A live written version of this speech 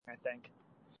tank.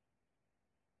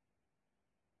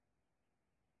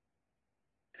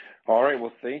 All right.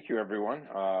 Well, thank you, everyone.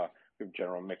 We have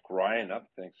General Mick Ryan up.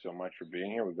 Thanks so much for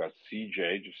being here. We've got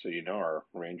CJ, just so you know, our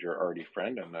Ranger Artie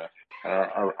friend, and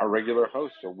our regular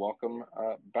host. So welcome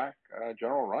back,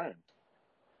 General Ryan.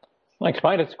 Thanks,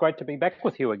 mate. It's great to be back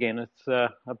with you again. It's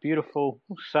a beautiful,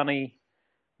 sunny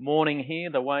morning here.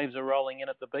 The waves are rolling in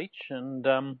at the beach,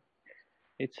 and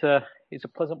it's a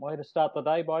pleasant way to start the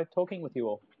day by talking with you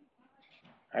all.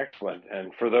 Excellent.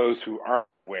 And for those who aren't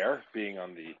aware, being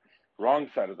on the wrong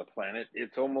side of the planet,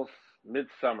 it's almost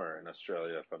midsummer in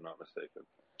Australia, if I'm not mistaken.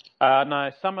 No,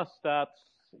 summer starts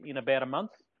in about a month,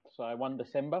 so 1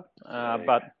 December.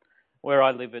 But where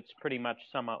I live, it's pretty much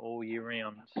summer all year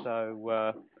round. So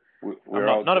we're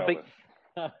all not jealous.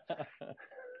 A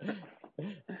big.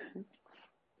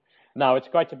 No, it's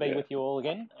great to be with you all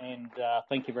again, and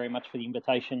thank you very much for the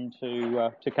invitation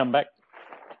to come back.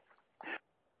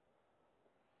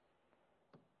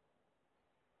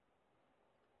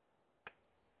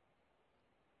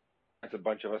 A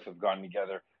bunch of us have gotten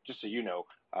together. Just so you know,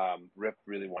 Rip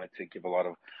really wanted to give a lot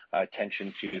of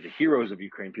attention to the heroes of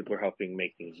Ukraine. People are helping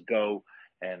make things go,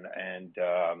 and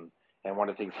one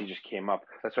of the things he just came up.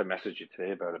 That's why I messaged you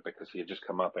today about it, because he had just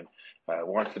come up and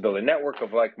wants to build a network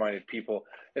of like-minded people.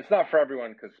 It's not for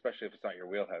everyone, because especially if it's not your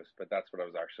wheelhouse. But that's what I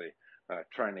was actually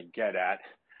trying to get at.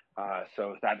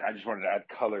 So that I just wanted to add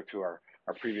color to our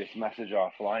previous message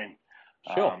offline.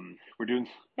 Sure. We're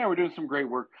doing some great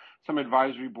work, some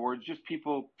advisory boards, just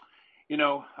people,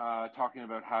 talking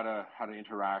about how to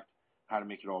interact, how to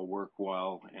make it all work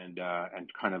well, and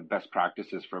kind of best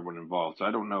practices for everyone involved. So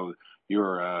I don't know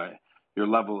your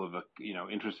level of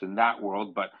interest in that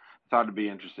world, but I thought it'd be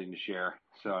interesting to share.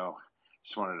 So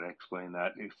just wanted to explain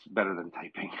that. It's better than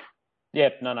typing. Yeah,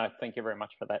 no, thank you very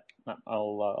much for that.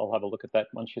 I'll have a look at that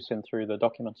once you send through the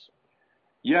documents.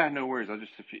 Yeah, no worries. I'll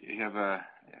just, if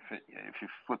you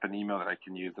flip an email that I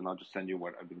can use, then I'll just send you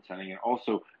what I've been sending. And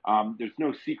also, there's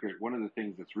no secret. One of the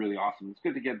things that's really awesome, it's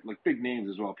good to get like big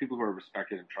names as well, people who are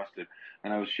respected and trusted.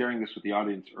 And I was sharing this with the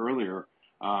audience earlier.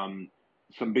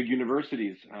 Some big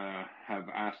universities have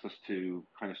asked us to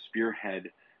kind of spearhead,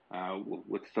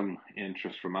 with some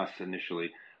interest from us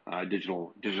initially,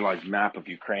 digitalized map of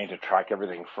Ukraine to track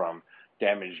everything from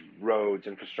damaged roads,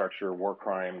 infrastructure, war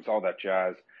crimes, all that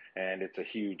jazz. And it's a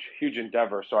huge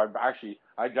endeavor. So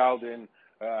I dialed in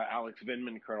Alex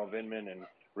Vindman, Colonel Vindman, and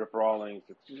Rip Rawlings.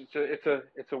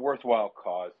 It's a worthwhile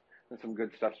cause, and some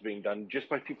good stuff's being done just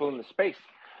by people in the space.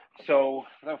 So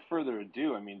without further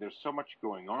ado, I mean, there's so much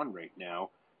going on right now,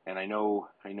 and I know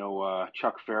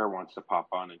Chuck Fair wants to pop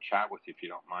on and chat with you if you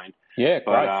don't mind. Yeah,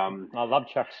 great. I love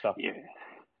Chuck's stuff. Yeah,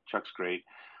 Chuck's great.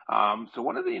 So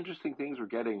one of the interesting things we're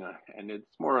getting, and it's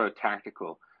more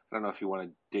tactical. I don't know if you want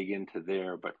to dig into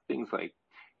there, but things like,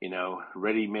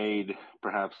 ready-made,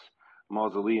 perhaps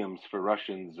mausoleums for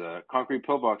Russians, concrete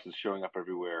pillboxes showing up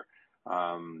everywhere,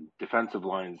 defensive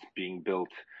lines being built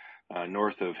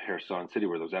north of Kherson City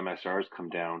where those MSRs come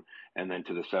down, and then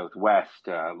to the southwest,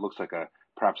 looks like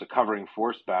perhaps a covering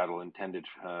force battle intended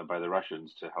by the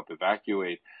Russians to help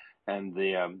evacuate, and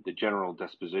the general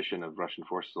disposition of Russian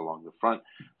forces along the front.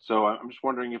 So I'm just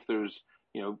wondering if there's,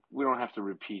 we don't have to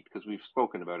repeat because we've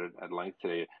spoken about it at length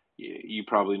today. You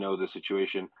probably know the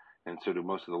situation, and so do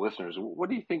most of the listeners. What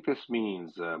do you think this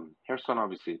means? Kherson,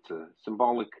 obviously, it's a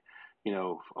symbolic,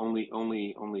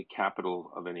 only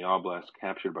capital of any oblast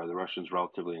captured by the Russians,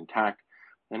 relatively intact.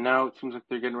 And now it seems like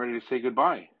they're getting ready to say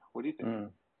goodbye. What do you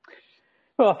think?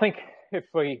 Well, I think if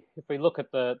we look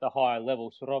at the higher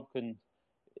level, Surovkin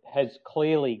has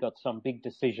clearly got some big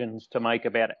decisions to make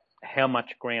about how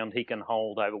much ground he can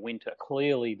hold over winter.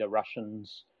 Clearly, the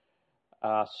Russians'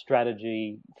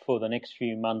 strategy for the next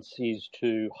few months is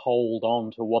to hold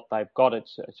on to what they've got.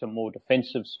 It's a more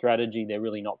defensive strategy. They're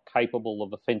really not capable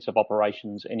of offensive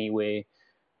operations anywhere.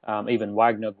 Even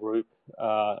Wagner Group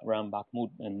around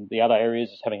Bakhmut and the other areas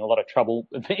is having a lot of trouble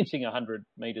advancing 100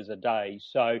 metres a day.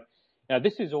 So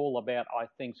this is all about, I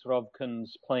think,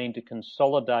 Surovkin's plan to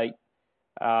consolidate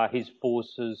his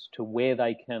forces to where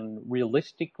they can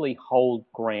realistically hold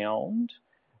ground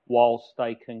whilst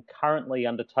they can currently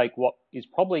undertake what is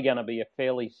probably going to be a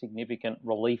fairly significant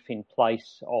relief in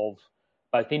place of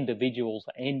both individuals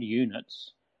and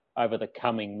units over the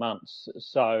coming months,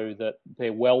 so that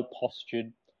they're well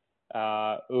postured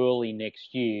early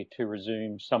next year to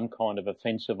resume some kind of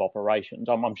offensive operations.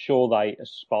 I'm sure they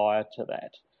aspire to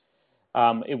that.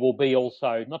 It will be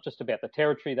also not just about the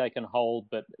territory they can hold,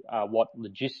 but what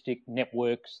logistic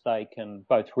networks they can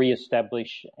both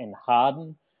re-establish and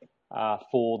harden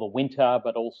for the winter,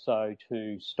 but also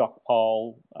to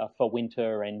stockpile for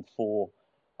winter and for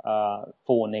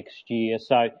for next year.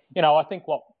 So, I think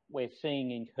what we're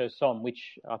seeing in Kherson,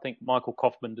 which I think Michael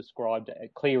Kaufman described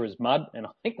clear as mud, and I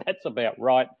think that's about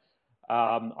right.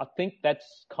 I think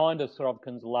that's kind of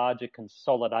Sorovkin's larger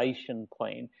consolidation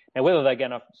plan. Now, whether they're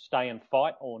going to stay and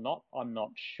fight or not, I'm not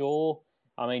sure.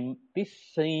 I mean, this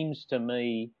seems to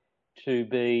me to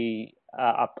be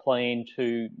a plan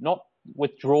to not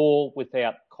withdraw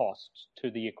without costs to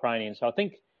the Ukrainians. So I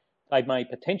think they may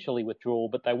potentially withdraw,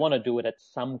 but they want to do it at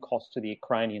some cost to the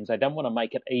Ukrainians. They don't want to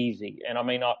make it easy. And I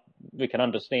mean, we can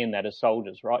understand that as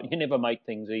soldiers, right? You never make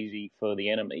things easy for the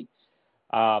enemy.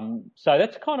 So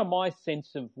that's kind of my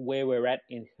sense of where we're at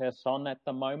in Kherson at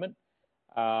the moment.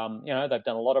 They've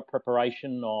done a lot of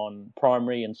preparation on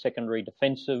primary and secondary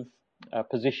defensive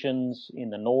positions in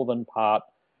the northern part.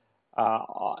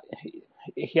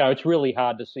 It's really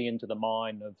hard to see into the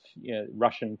mind of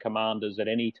Russian commanders at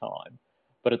any time.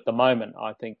 But at the moment,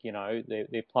 I think,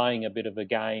 they're playing a bit of a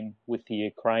game with the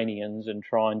Ukrainians and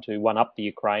trying to one-up the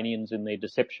Ukrainians in their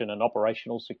deception and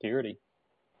operational security.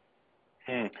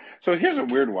 So here's a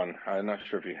weird one. I'm not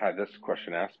sure if you had this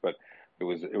question asked, but it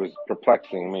was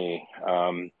perplexing me.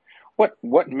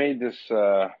 What made this?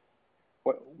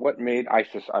 What made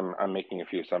ISIS? I'm making a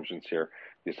few assumptions here.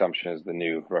 The assumption is the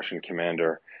new Russian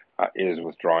commander is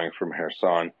withdrawing from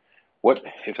Kherson. What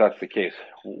if that's the case?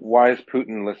 Why is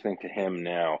Putin listening to him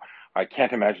now? I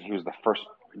can't imagine he was the first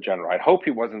general. I'd hope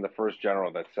he wasn't the first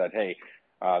general that said, "Hey,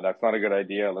 that's not a good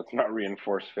idea. Let's not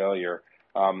reinforce failure."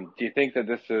 Do you think that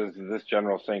this is this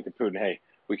general saying to Putin, "Hey,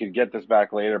 we could get this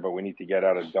back later, but we need to get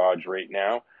out of Dodge right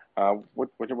now"? What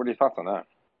are your thoughts on that?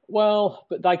 Well,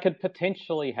 but they could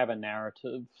potentially have a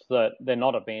narrative that they're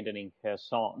not abandoning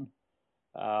Kherson.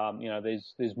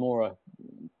 There's more.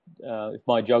 If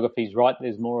my geography's right,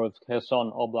 there's more of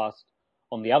Kherson Oblast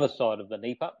on the other side of the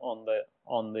Dnieper,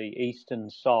 on the eastern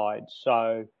side.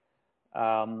 So,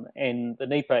 and the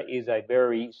Dnieper is a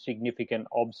very significant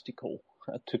obstacle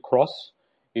to cross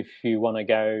if you want to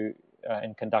go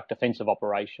and conduct offensive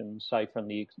operations, say from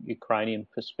the Ukrainian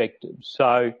perspective.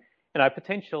 So,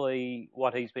 potentially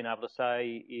what he's been able to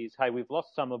say is, hey, we've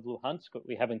lost some of Luhansk, but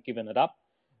we haven't given it up.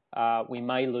 We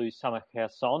may lose some of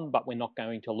Kherson, but we're not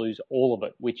going to lose all of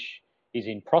it, which is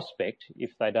in prospect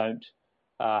if they don't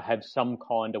have some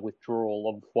kind of withdrawal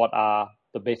of what are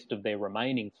the best of their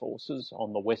remaining forces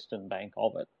on the western bank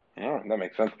of it. Oh, that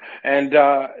makes sense. And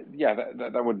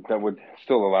that would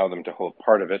still allow them to hold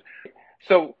part of it.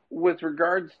 So, with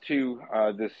regards to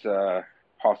this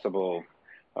possible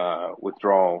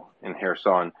withdrawal in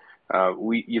Kherson,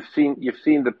 you've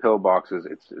seen the pillboxes.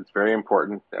 It's very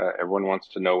important. Everyone wants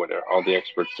to know what all the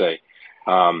experts say.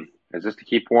 Is this to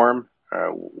keep warm?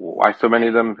 Why so many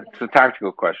of them? It's a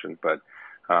tactical question, but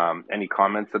any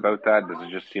comments about that? Does it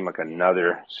just seem like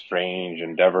another strange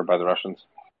endeavor by the Russians?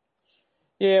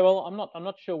 Yeah, well, I'm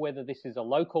not sure whether this is a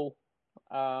local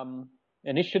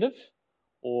initiative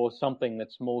or something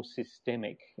that's more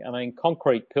systemic. I mean,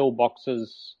 concrete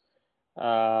pillboxes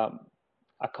are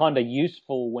kind of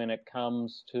useful when it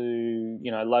comes to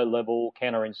low-level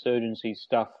counterinsurgency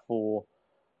stuff for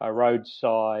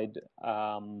roadside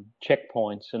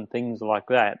checkpoints and things like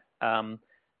that.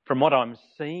 From what I'm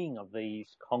seeing of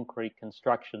these concrete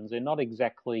constructions, they're not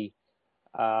exactly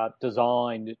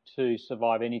designed to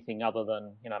survive anything other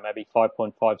than maybe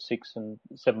 5.56 and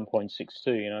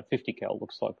 7.62. 50 cal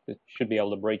looks like it should be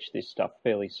able to breach this stuff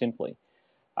fairly simply.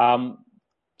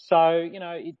 So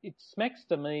it smacks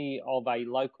to me of a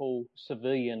local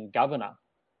civilian governor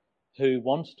who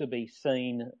wants to be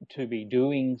seen to be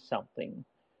doing something,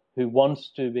 who wants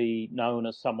to be known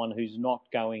as someone who's not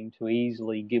going to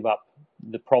easily give up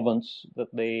the province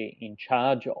that they're in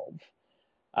charge of.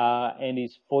 And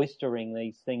is foistering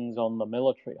these things on the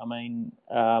military. I mean,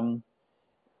 I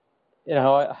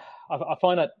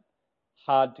find it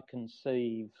hard to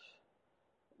conceive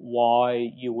why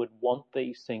you would want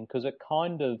these things, because it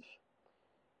kind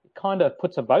of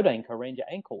puts a boat anchor around your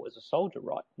ankle as a soldier,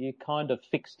 right? You're kind of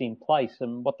fixed in place,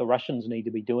 and what the Russians need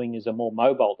to be doing is a more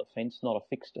mobile defence, not a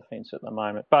fixed defence at the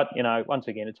moment. But, once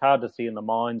again, it's hard to see in the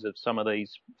minds of some of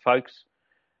these folks.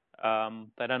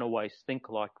 They don't always think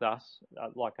like us,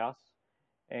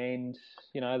 and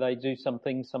they do some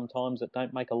things sometimes that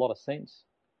don't make a lot of sense.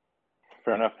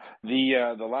 Fair enough.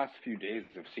 The last few days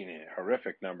have seen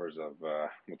horrific numbers of,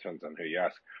 depends on who you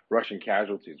ask, Russian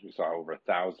casualties. We saw over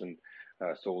 1,000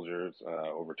 soldiers,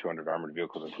 over 200 armored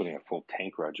vehicles, including a full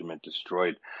tank regiment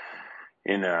destroyed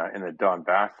in the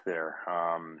Donbass there.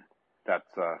 That's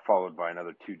followed by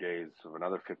another 2 days of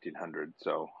another 1,500.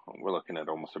 So we're looking at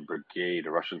almost a brigade,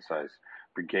 a Russian-sized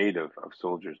brigade of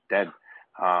soldiers dead.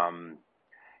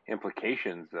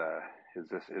 Implications, is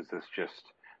this just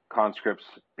conscripts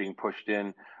being pushed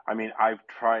in. I mean, I've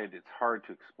tried. It's hard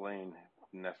to explain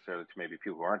necessarily to maybe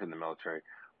people who aren't in the military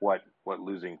what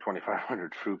losing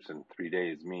 2,500 troops in 3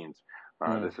 days means.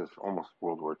 This is almost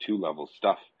World War II level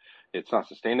stuff. It's not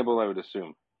sustainable, I would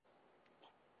assume.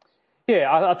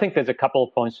 Yeah, I think there's a couple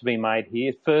of points to be made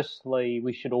here. Firstly,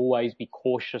 we should always be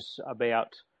cautious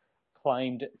about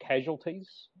claimed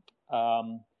casualties.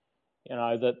 The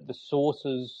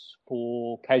sources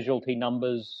for casualty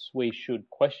numbers we should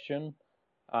question.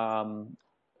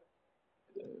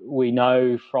 We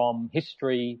know from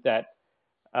history that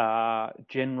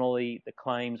generally the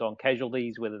claims on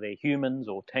casualties, whether they're humans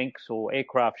or tanks or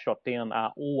aircraft shot down,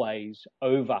 are always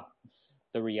over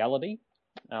the reality.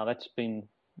 That's been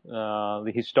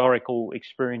the historical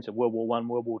experience of World War I,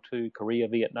 World War II, Korea,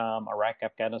 Vietnam, Iraq,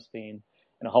 Afghanistan,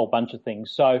 and a whole bunch of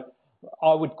things. So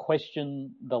I would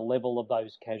question the level of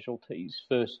those casualties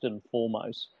first and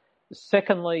foremost.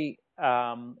 Secondly,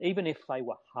 even if they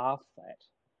were half that,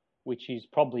 which is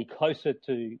probably closer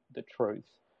to the truth,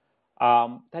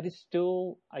 that is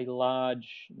still a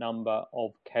large number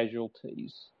of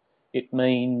casualties. It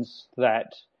means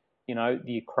that, the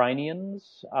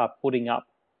Ukrainians are putting up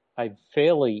a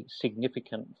fairly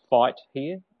significant fight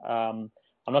here. I'm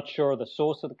not sure of the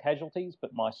source of the casualties,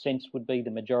 but my sense would be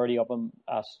the majority of them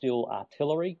are still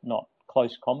artillery, not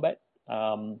close combat.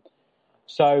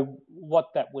 So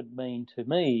what that would mean to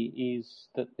me is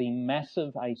that the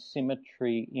massive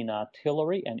asymmetry in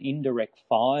artillery and indirect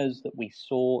fires that we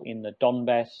saw in the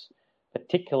Donbass,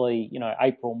 particularly,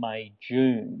 April, May,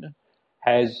 June,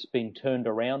 has been turned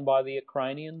around by the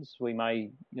Ukrainians. We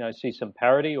may, see some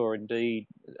parity or indeed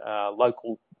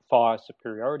local fire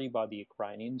superiority by the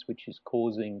Ukrainians, which is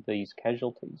causing these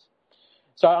casualties.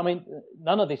 So, I mean,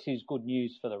 none of this is good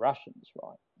news for the Russians,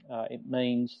 right? It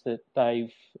means that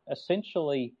they've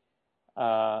essentially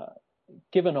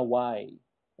given away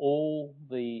all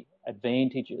the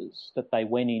advantages that they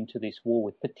went into this war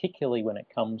with, particularly when it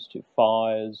comes to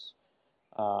fires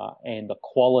and the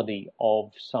quality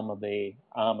of some of their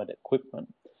armoured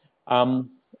equipment.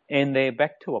 And they're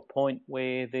back to a point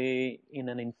where they're in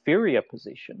an inferior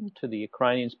position to the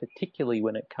Ukrainians, particularly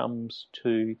when it comes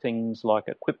to things like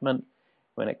equipment,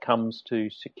 when it comes to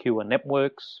secure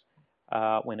networks,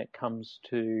 when it comes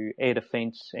to air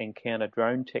defence and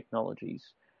counter-drone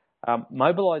technologies.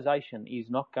 Mobilisation is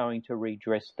not going to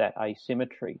redress that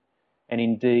asymmetry. And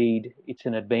indeed, it's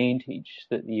an advantage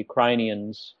that the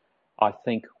Ukrainians, I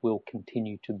think, will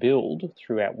continue to build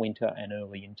throughout winter and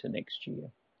early into next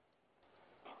year.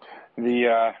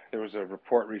 There was a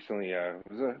report recently, it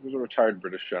was a retired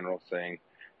British general saying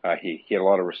he had a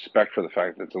lot of respect for the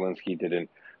fact that Zelensky didn't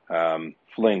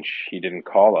flinch. He didn't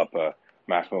call up a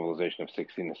mass mobilization of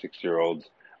 16 to 6-year-olds,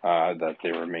 that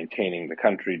they were maintaining the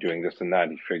country, doing this and that.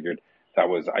 He figured that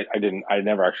was, I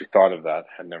never actually thought of that.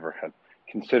 I never had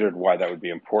considered why that would be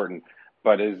important.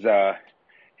 But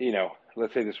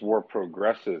let's say this war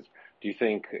progresses, do you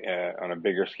think on a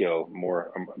bigger scale,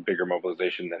 bigger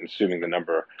mobilization, than assuming the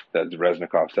number that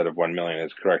Reznikov said of 1 million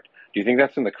is correct, do you think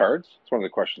that's in the cards? It's one of the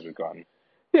questions we've gotten.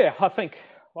 Yeah, I think,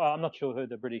 I'm not sure who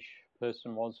the British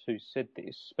person was who said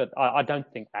this, but I don't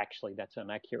think actually that's an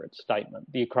accurate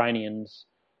statement. The Ukrainians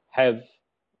have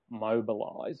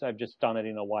mobilised. They've just done it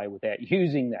in a way without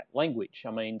using that language.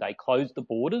 I mean, they closed the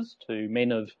borders to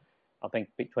men of, I think,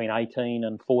 between 18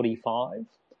 and 45.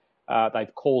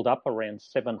 They've called up around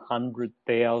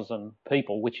 700,000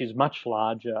 people, which is much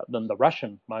larger than the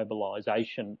Russian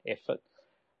mobilisation effort.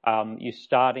 You're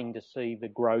starting to see the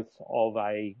growth of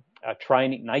a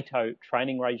NATO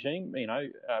training regime,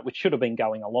 which should have been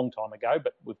going a long time ago,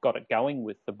 but we've got it going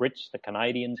with the Brits, the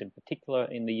Canadians in particular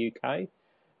in the UK,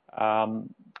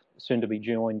 soon to be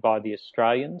joined by the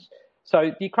Australians.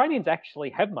 So the Ukrainians actually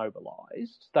have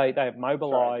mobilised. They have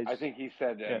mobilised. Sorry, I think he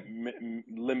said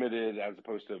limited as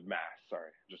opposed to mass. Sorry,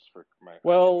 just for my.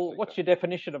 Well, what's your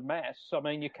definition of mass? I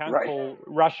mean, you can't call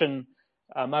Russian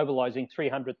mobilising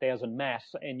 300,000 mass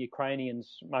and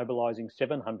Ukrainians mobilising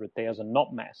 700,000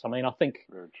 not mass. I mean, I think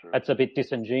that's a bit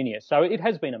disingenuous. So it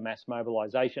has been a mass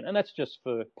mobilisation, and that's just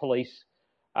for police.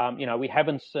 We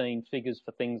haven't seen figures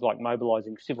for things like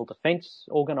mobilising civil defence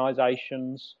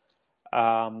organisations.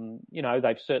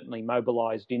 They've certainly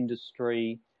mobilised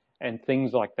industry and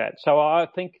things like that. So I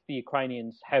think the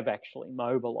Ukrainians have actually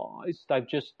mobilised. They've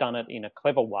just done it in a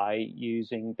clever way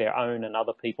using their own and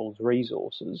other people's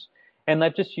resources. And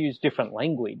they've just used different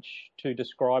language to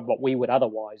describe what we would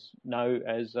otherwise know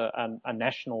as a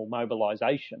national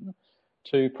mobilisation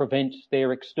to prevent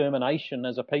their extermination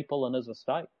as a people and as a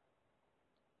state.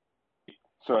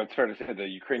 So it's fair to say the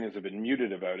Ukrainians have been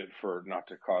muted about it for not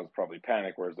to cause probably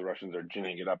panic, whereas the Russians are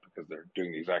ginning it up because they're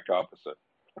doing the exact opposite.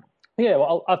 Yeah,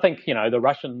 well, I think, the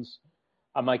Russians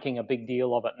are making a big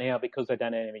deal of it now because they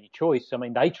don't have any choice. I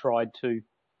mean, they tried to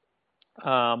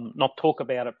not talk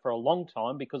about it for a long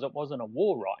time because it wasn't a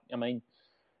war, right? I mean,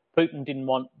 Putin didn't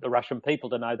want the Russian people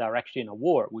to know they were actually in a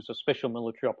war. It was a special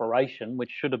military operation,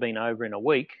 which should have been over in a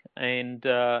week, and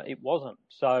it wasn't.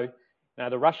 So,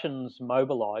 the Russians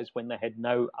mobilized when they had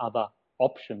no other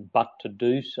option but to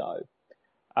do so.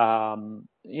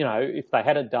 If they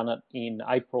had done it in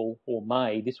April or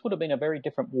May, this would have been a very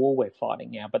different war we're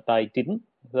fighting now, but they didn't.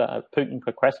 Putin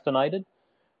procrastinated,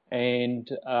 and,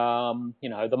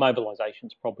 the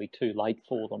mobilisation's probably too late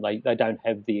for them. They don't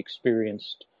have the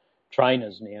experienced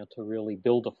trainers now to really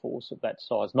build a force of that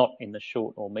size, not in the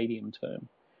short or medium term.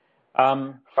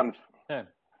 Fun. Yeah.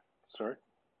 Sorry?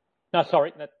 No,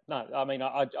 sorry. No, I mean,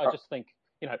 I just think,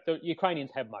 the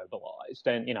Ukrainians have mobilised,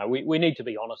 and, we need to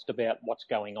be honest about what's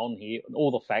going on here.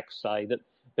 All the facts say that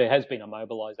there has been a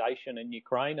mobilisation in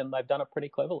Ukraine, and they've done it pretty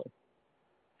cleverly.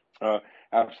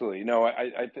 Absolutely. No,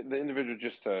 the individual,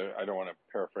 just I don't want to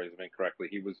paraphrase him incorrectly.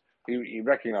 He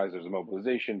recognized there's a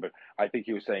mobilization, but I think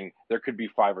he was saying there could be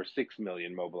 5 or 6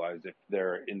 million mobilized if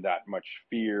they're in that much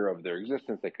fear of their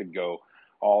existence. They could go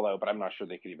all out, but I'm not sure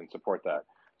they could even support that.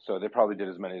 So they probably did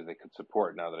as many as they could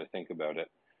support. Now that I think about it,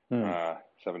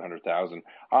 700,000.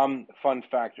 Fun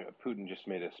fact: Putin just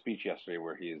made a speech yesterday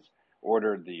where he's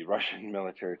ordered the Russian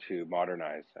military to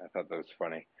modernize. I thought that was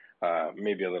funny.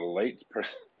 Maybe a little late,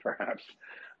 perhaps.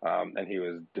 And he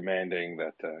was demanding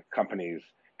that companies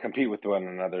compete with one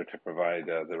another to provide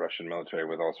the Russian military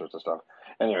with all sorts of stuff.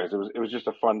 Anyways, it was just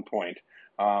a fun point.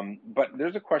 But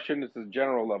there's a question. It's a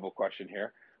general level question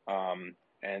here.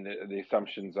 And the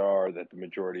assumptions are that the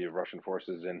majority of Russian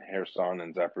forces in Kherson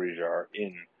and Zaporizhia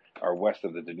are west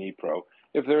of the Dnipro.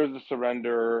 If there is a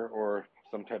surrender or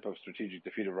some type of strategic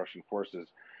defeat of Russian forces,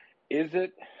 is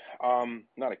it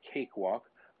not a cakewalk,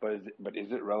 but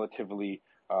is it relatively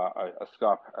a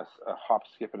hop,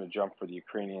 skip, and a jump for the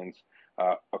Ukrainians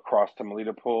across to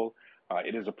Melitopol?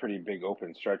 It is a pretty big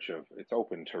open stretch it's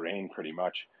open terrain pretty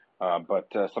much. But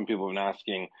some people have been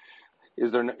asking,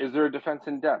 is there a defense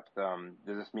in depth?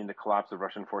 Does this mean the collapse of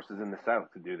Russian forces in the south?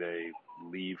 Do they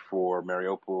leave for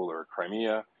Mariupol or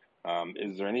Crimea?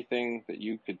 Is there anything that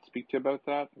you could speak to about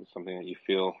that? Something that you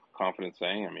feel confident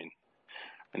saying? I mean,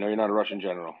 I know you're not a Russian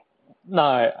general.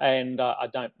 No, and I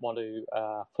don't want to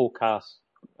forecast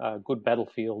good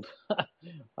battlefield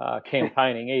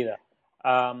campaigning either.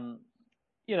 I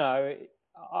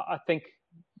think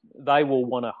they will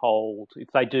want to hold,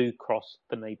 if they do cross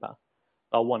the Dnieper,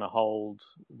 they'll want to hold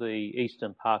the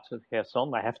eastern parts of Kherson.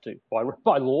 They have to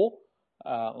by law,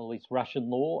 at least Russian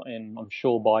law, and I'm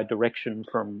sure by direction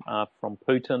from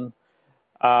Putin.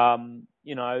 Zaporizhia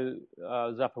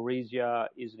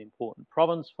is an important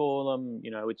province for them.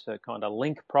 It's a kind of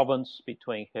link province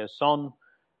between Kherson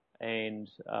and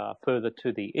further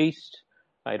to the east.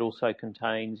 It also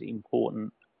contains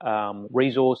important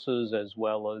resources as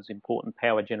well as important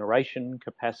power generation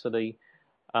capacity.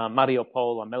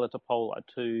 Mariupol and Melitopol are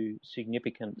two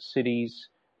significant cities.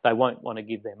 They won't want to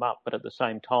give them up, but at the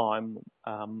same time,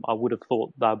 I would have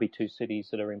thought they'll be two cities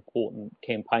that are important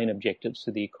campaign objectives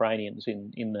to the Ukrainians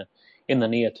in the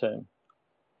near term.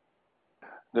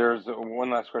 There's one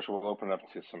last question. We'll open up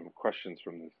to some questions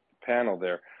from the panel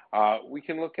there. We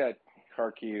can look at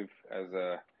Kharkiv as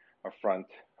a front,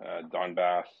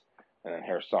 Donbass, and then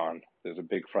Kherson. There's a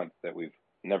big front that we've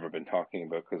never been talking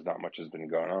about because not much has been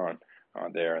going on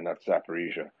there, and that's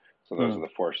Zaporizhia. So those are the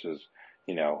forces.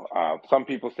 Some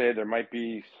people say there might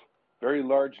be very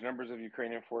large numbers of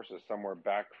Ukrainian forces somewhere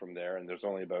back from there, and there's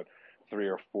only about 3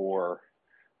 or 4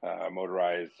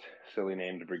 motorized, silly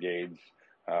named brigades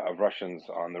of Russians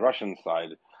on the Russian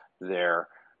side there.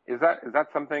 Is that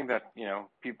something that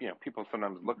people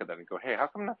sometimes look at that and go, hey, how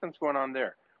come nothing's going on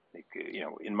there?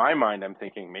 In my mind, I'm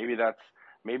thinking maybe that's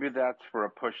for a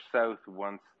push south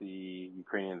once the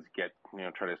Ukrainians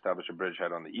try to establish a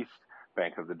bridgehead on the east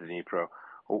bank of the Dnipro.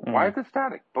 Why is it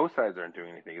static? Both sides aren't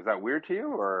doing anything. Is that weird to you,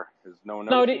 or is no one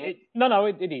noticing it? No,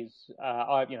 it is.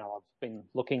 I've been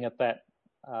looking at that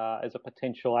as a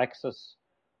potential axis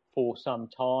for some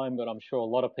time, but I'm sure a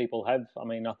lot of people have. I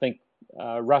mean, I think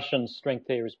Russian strength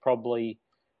there is probably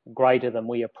greater than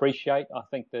we appreciate. I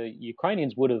think the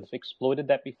Ukrainians would have exploited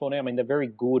that before now. I mean, they're very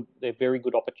good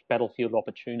battlefield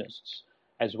opportunists,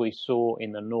 as we saw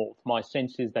in the north. My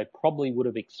sense is they probably would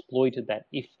have exploited that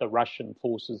if the Russian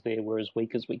forces there were as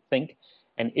weak as we think,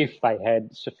 and if they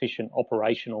had sufficient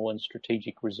operational and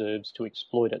strategic reserves to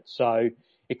exploit it. So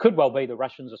it could well be the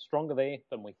Russians are stronger there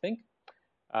than we think.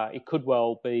 It could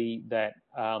well be that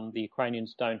the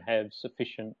Ukrainians don't have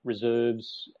sufficient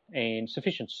reserves and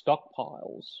sufficient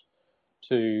stockpiles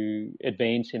to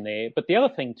advance in there. But the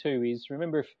other thing too is,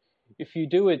 remember, if you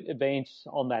do advance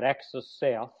on that axis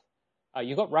south,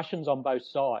 you've got Russians on both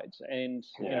sides, and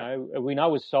we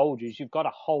know as soldiers you've got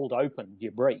to hold open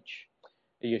your breach.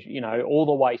 All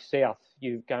the way south,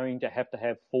 you're going to have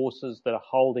forces that are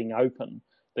holding open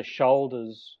the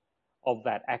shoulders of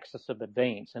that axis of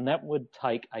advance, and that would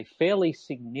take a fairly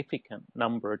significant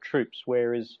number of troops.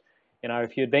 Whereas,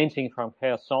 if you're advancing from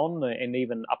Kherson and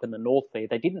even up in the north there,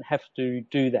 they didn't have to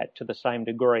do that to the same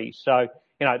degree. So,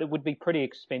 it would be pretty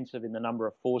expensive in the number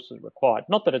of forces required.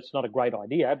 Not that it's not a great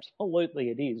idea, absolutely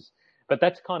it is, but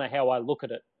that's kind of how I look at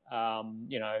it,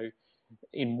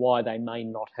 in why they may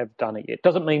not have done it yet.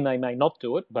 Doesn't mean they may not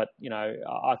do it, but,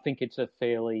 I think it's a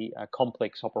fairly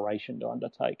complex operation to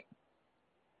undertake.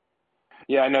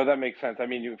 Yeah, no, that makes sense. I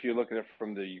mean, if you look at it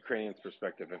from the Ukrainians'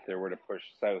 perspective, if they were to push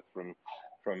south from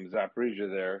Zaporizhia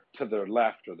there, to their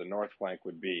left or the north flank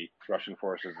would be Russian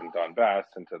forces in Donbass,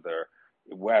 and to their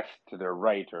west, to their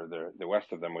right, or the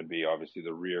west of them would be obviously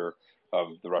the rear of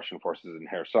the Russian forces in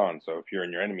Kherson. So if you're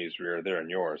in your enemy's rear, they're in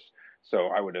yours. So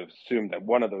I would have assumed that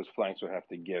one of those flanks would have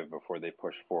to give before they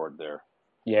push forward there.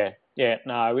 Yeah,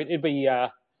 no, it'd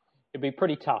be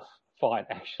pretty tough fight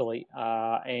actually,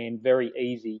 and very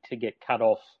easy to get cut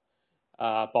off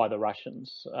by the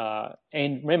Russians.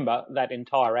 And remember, that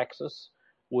entire axis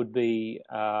would be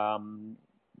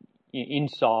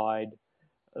inside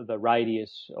the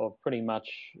radius of pretty much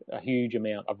a huge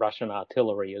amount of Russian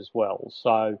artillery as well.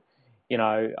 So,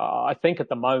 I think at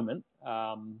the moment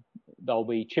they'll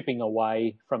be chipping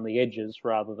away from the edges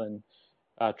rather than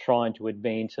trying to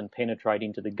advance and penetrate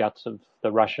into the guts of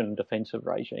the Russian defensive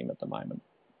regime at the moment.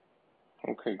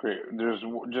 Okay, great. I'm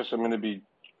going to be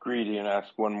greedy and ask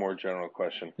one more general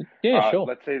question. Yeah, sure.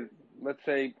 Let's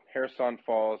say Kherson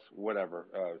falls, whatever,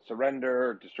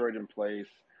 surrender, destroyed in place,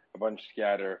 a bunch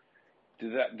scatter.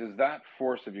 Does that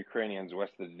force of Ukrainians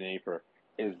west of the Dnieper,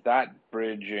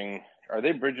 are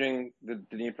they bridging the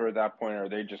Dnieper at that point, or are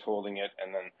they just holding it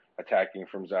and then attacking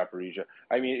from Zaporizhia?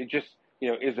 I mean, it just,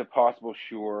 is it possible?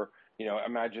 Sure.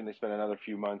 Imagine they spend another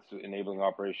few months enabling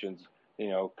operations,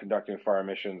 conducting fire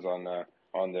missions on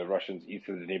the Russians east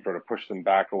of the Dnieper to push them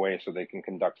back away so they can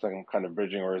conduct some kind of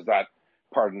bridging, or is that,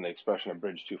 pardon the expression, a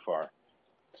bridge too far?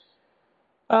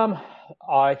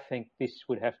 I think this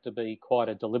would have to be quite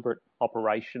a deliberate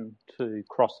operation to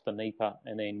cross the Dnieper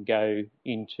and then go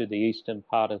into the eastern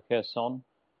part of Kherson.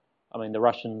 I mean, the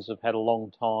Russians have had a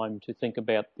long time to think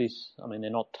about this. I mean, they're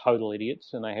not total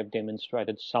idiots, and they have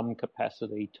demonstrated some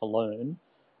capacity to learn.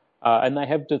 And they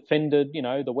have defended,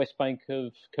 the west bank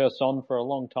of Kherson for a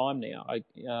long time now,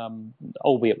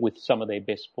 albeit with some of their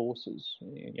best forces,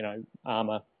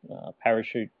 armour,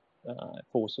 parachute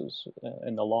forces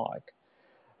and the like.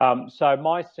 So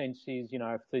my sense is,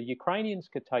 if the Ukrainians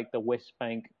could take the west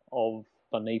bank of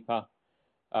the Dnieper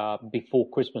before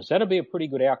Christmas, that'd be a pretty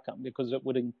good outcome, because it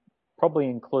would probably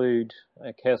include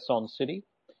Kherson City,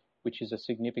 which is a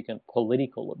significant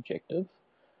political objective.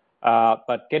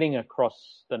 But getting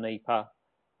across the Dnieper,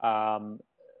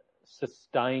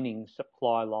 sustaining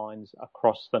supply lines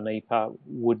across the Dnieper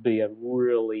would be a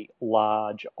really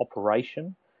large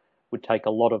operation. Would take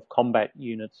a lot of combat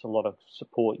units, a lot of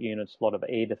support units, a lot of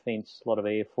air defence, a lot of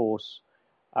air force.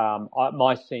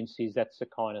 My sense is that's the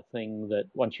kind of thing that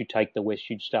once you take the west,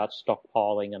 you'd start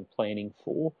stockpiling and planning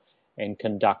for and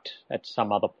conduct at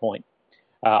some other point.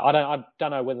 I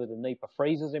don't know whether the Dnieper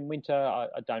freezes in winter.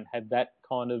 I don't have that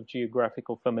kind of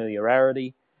geographical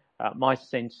familiarity. My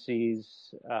sense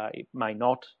is it may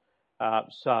not.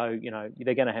 So,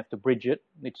 they're going to have to bridge it.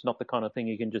 It's not the kind of thing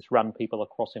you can just run people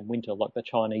across in winter like the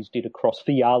Chinese did across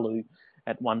the Yalu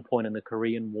at one point in the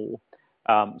Korean War.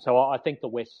 So I think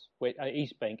the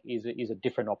East Bank is a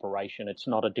different operation. It's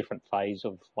not a different phase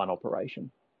of one operation.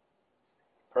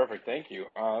 Perfect, thank you.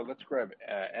 Let's grab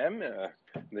M,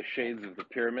 the shades of the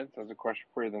pyramids. As a question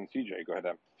for you, then CJ. Go ahead,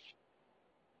 M.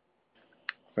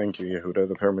 Thank you, Yehuda.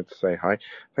 The pyramids say hi.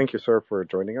 Thank you, sir, for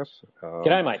joining us.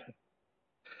 G'day, mate.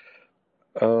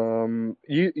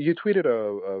 You tweeted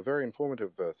a very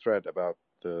informative thread about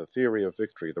the theory of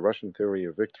victory, the Russian theory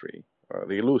of victory,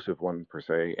 the elusive one per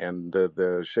se, and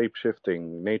the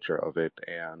shape-shifting nature of it,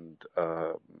 and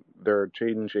they're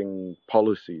changing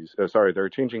policies. They're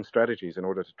changing strategies in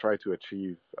order to try to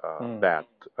achieve that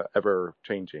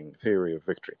ever-changing theory of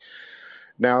victory.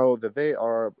 Now that they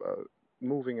are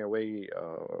moving away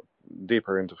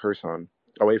deeper into Kherson,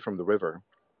 away from the river.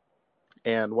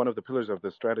 And one of the pillars of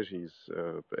the strategies,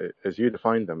 as you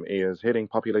define them, is hitting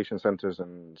population centers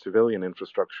and civilian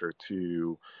infrastructure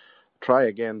to try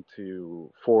again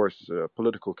to force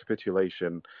political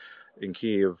capitulation in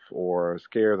Kiev, or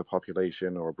scare the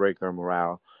population or break their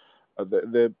morale.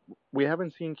 We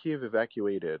haven't seen Kiev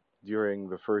evacuated during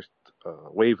the first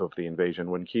wave of the invasion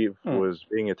when Kiev was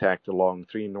being attacked along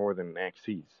three northern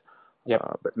axes.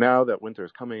 Yep. But now that winter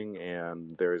is coming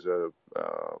and there's a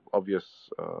obvious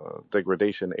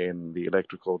degradation in the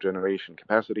electrical generation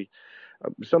capacity,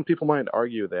 some people might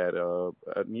argue that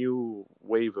a new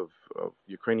wave of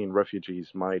Ukrainian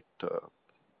refugees might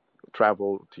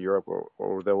travel to Europe,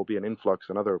 or there will be an influx,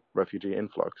 another refugee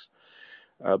influx.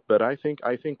 But I think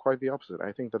quite the opposite.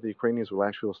 I think that the Ukrainians will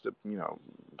actually,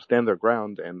 stand their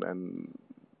ground and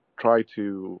try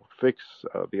to fix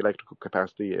the electrical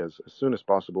capacity as soon as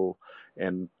possible,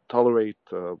 and tolerate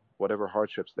whatever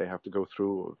hardships they have to go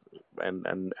through,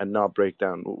 and not break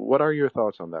down. What are your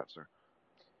thoughts on that, sir?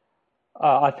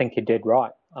 I think you're dead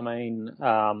right. I mean,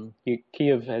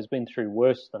 Kiev has been through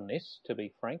worse than this, to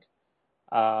be frank.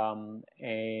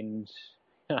 And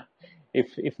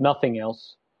if nothing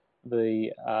else,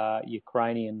 the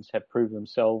Ukrainians have proved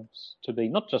themselves to be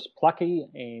not just plucky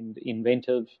and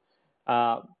inventive,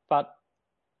 but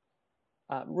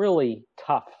really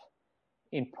tough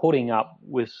in putting up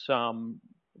with some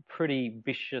pretty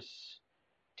vicious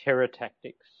terror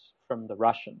tactics from the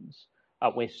Russians.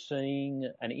 We're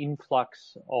seeing an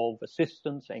influx of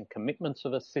assistance and commitments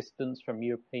of assistance from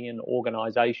European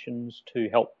organisations to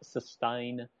help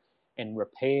sustain and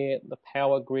repair the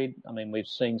power grid. I mean, we've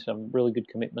seen some really good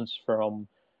commitments from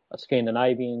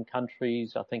Scandinavian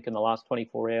countries. I think in the last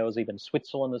 24 hours, even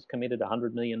Switzerland has committed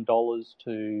 $100 million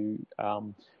to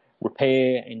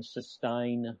repair and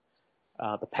sustain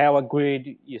the power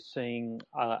grid. You're seeing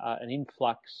an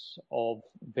influx of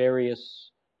various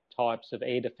types of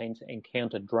air defence and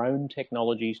counter-drone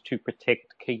technologies to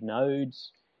protect key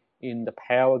nodes in the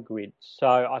power grid. So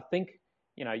I think,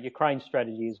 Ukraine's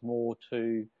strategy is more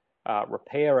to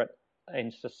repair it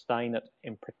and sustain it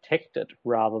and protect it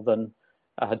rather than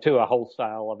do a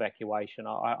wholesale evacuation.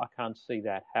 I can't see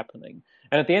that happening.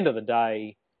 And at the end of the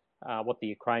day, what the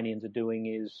Ukrainians are doing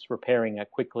is repairing it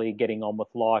quickly, getting on with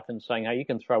life and saying, hey, you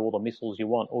can throw all the missiles you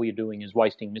want. All you're doing is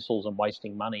wasting missiles and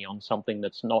wasting money on something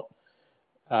that's not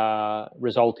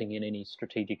resulting in any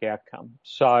strategic outcome.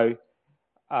 So,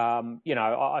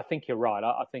 I think you're right.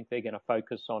 I think they're going to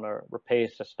focus on a repair,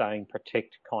 sustain,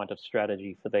 protect kind of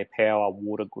strategy for their power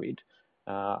water grid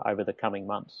over the coming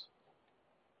months.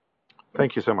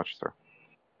 Thank you so much, sir.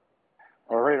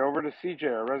 All right, over to CJ,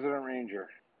 our resident ranger.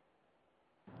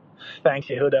 Thanks,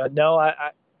 Yehuda. No,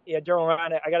 General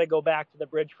Ryan, I got to go back to the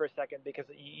bridge for a second because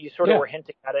you sort of were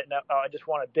hinting at it, and I just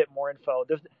want a bit more info.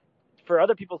 For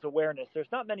other people's awareness,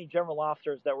 there's not many general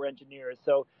officers that were engineers.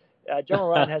 So General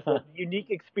Ryan has a unique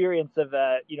experience of,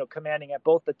 commanding at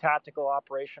both the tactical,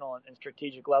 operational, and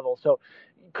strategic level. So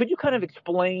could you kind of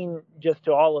explain just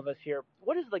to all of us here,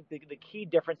 what is like the key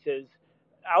differences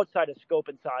outside of scope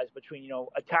and size between,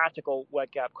 a tactical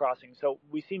wet gap crossing? So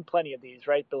we've seen plenty of these,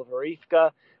 right?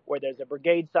 Bilvarivka, where there's a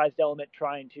brigade-sized element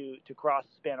trying to cross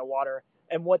a span of water,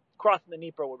 and what crossing the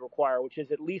Dnieper would require, which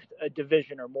is at least a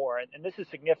division or more. And this is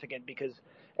significant because,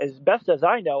 as best as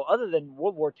I know, other than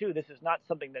World War II, this is not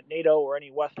something that NATO or any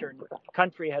Western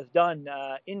country has done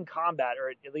in combat, or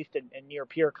at least in near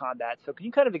peer combat. So can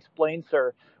you kind of explain,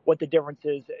 sir, what the difference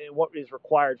is and what is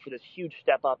required for this huge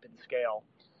step up in scale?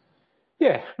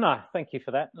 Yeah, no, thank you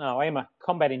for that. No, I am a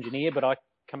combat engineer, but I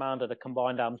commanded a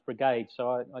combined arms brigade, so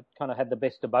I kind of had the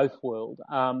best of both worlds.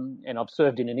 And I've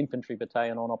served in an infantry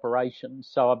battalion on operations,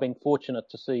 so I've been fortunate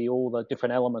to see all the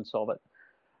different elements of it.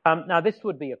 Now, this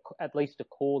would be at least a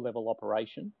core level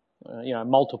operation,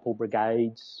 multiple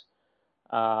brigades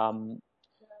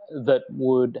that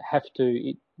would have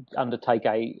to undertake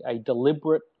a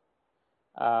deliberate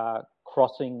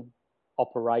crossing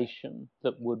operation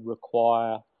that would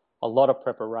require a lot of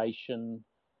preparation,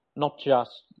 not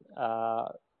just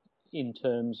in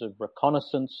terms of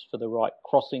reconnaissance for the right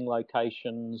crossing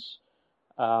locations,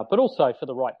 but also for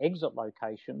the right exit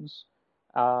locations.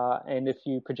 And if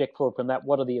you project forward from that,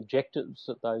 what are the objectives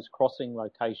that those crossing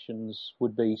locations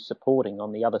would be supporting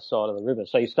on the other side of the river?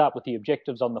 So you start with the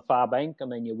objectives on the far bank,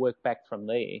 and then you work back from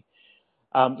there.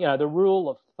 The rule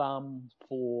of thumb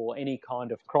for any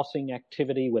kind of crossing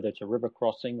activity, whether it's a river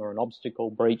crossing or an obstacle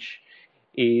breach,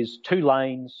 is 2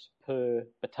 lanes per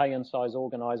battalion size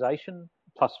organisation,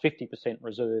 plus 50%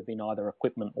 reserve in either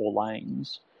equipment or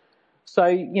lanes. So,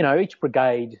 each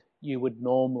brigade, you would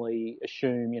normally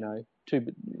assume,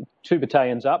 two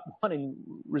battalions up, one in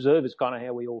reserve is kind of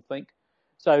how we all think.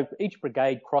 So each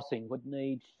brigade crossing would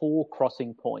need 4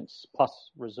 crossing points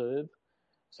plus reserve.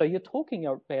 So you're talking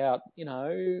about,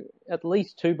 at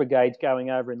least 2 brigades going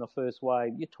over in the first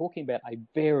wave. You're talking about a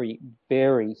very,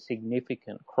 very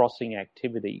significant crossing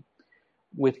activity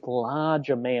with large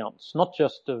amounts, not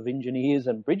just of engineers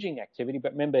and bridging activity,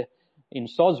 but remember in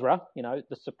SOSRA,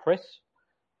 the suppress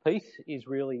piece is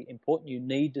really important. You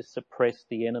need to suppress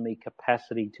the enemy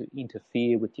capacity to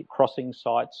interfere with your crossing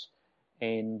sites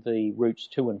and the routes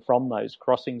to and from those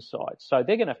crossing sites. So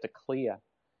they're going to have to clear,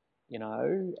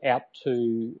 out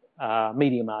to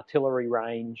medium artillery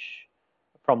range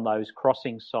from those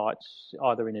crossing sites,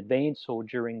 either in advance or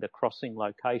during the crossing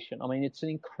location. I mean, it's an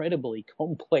incredibly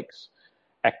complex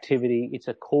activity. It's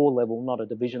a corps level, not a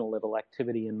divisional level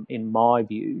activity in my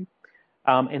view.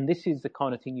 And this is the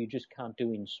kind of thing you just can't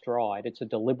do in stride. It's a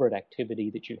deliberate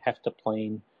activity that you have to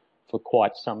plan for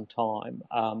quite some time.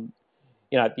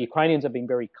 The Ukrainians have been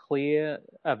very clear,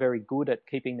 very good at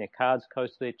keeping their cards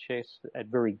close to their chest,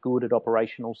 very good at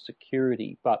operational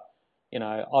security. But,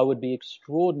 I would be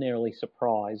extraordinarily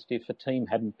surprised if a team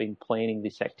hadn't been planning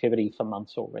this activity for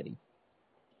months already.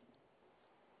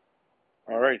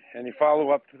 All right. Any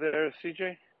follow-up there,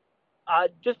 CJ?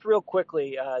 Just real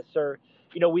quickly, sir.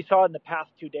 We saw in the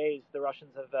past 2 days the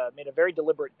Russians have made a very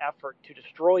deliberate effort to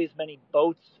destroy as many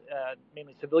boats,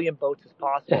 mainly civilian boats, as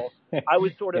possible. I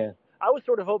was sort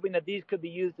of hoping that these could be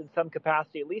used in some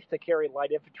capacity, at least to carry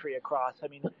light infantry across. I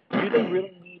mean, do they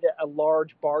really need a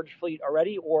large barge fleet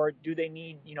already, or do they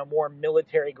need more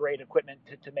military-grade equipment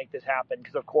to make this happen?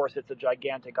 Because of course it's a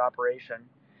gigantic operation.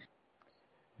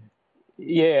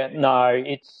 Yeah, no,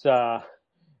 it's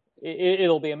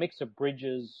it'll be a mix of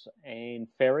bridges and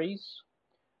ferries.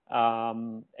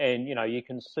 And you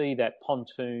can see that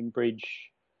pontoon bridge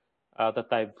that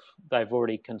they've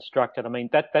already constructed. I mean,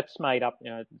 that's made up.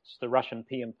 It's the Russian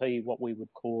PMP, what we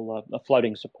would call a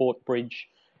floating support bridge.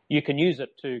 You can use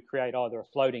it to create either a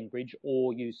floating bridge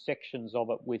or use sections of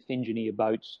it with engineer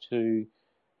boats to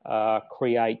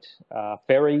create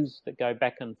ferries that go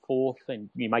back and forth, and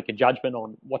you make a judgment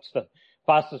on what's the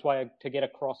fastest way to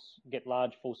get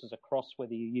large forces across,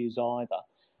 whether you use either.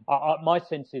 My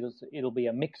sense is it'll be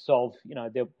a mix of,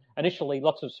 there initially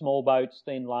lots of small boats,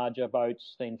 then larger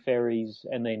boats, then ferries,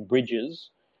 and then bridges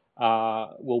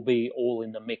will be all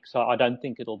in the mix. I don't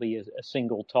think it'll be a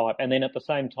single type. And then at the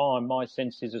same time, my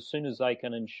sense is as soon as they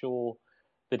can ensure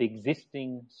that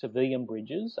existing civilian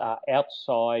bridges are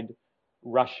outside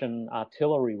Russian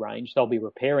artillery range, they'll be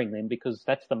repairing them, because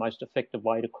that's the most effective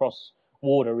way to cross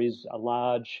water, is a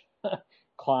large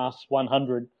class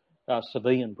 100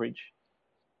 civilian bridge.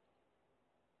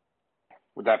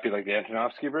 Would that be like the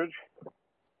Antonovsky Bridge?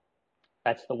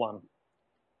 That's the one.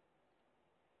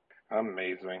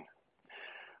 Amazing.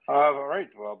 All right.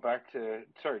 Well, back to,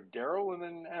 Daryl and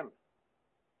then M.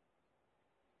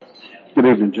 Good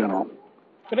evening, General.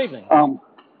 Good evening.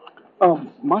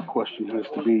 My question has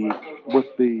to be with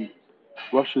the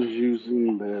Russians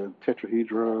using the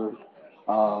tetrahedra,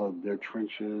 their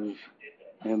trenches,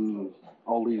 and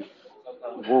all these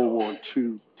World War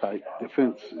II type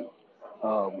defense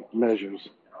measures.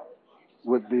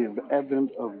 With the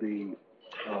advent of the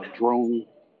drone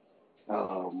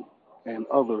and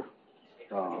other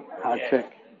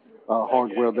high-tech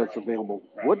hardware that's available,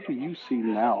 what do you see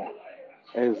now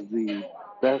as the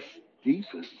best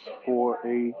defense for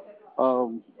a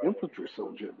infantry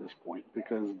soldier at this point?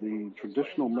 Because the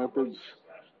traditional methods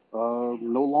no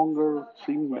longer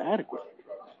seem adequate.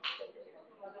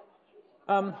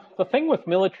 The thing with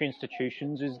military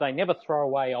institutions is they never throw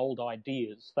away old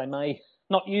ideas. They may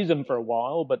not use them for a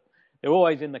while, but they're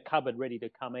always in the cupboard ready to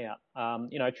come out.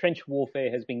 Trench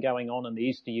warfare has been going on in the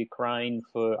east of Ukraine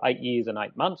for 8 years and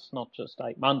 8 months, not just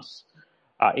 8 months.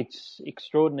 It's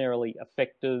extraordinarily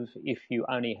effective if you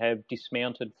only have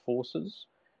dismounted forces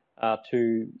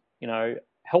to,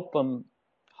 help them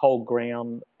hold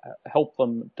ground, help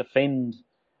them defend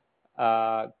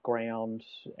ground,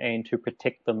 and to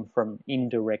protect them from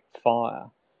indirect fire.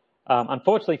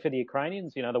 Unfortunately for the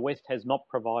Ukrainians, the West has not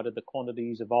provided the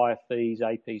quantities of IFVs,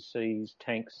 APCs,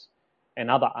 tanks, and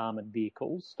other armoured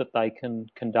vehicles that they can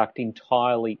conduct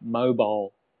entirely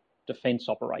mobile defence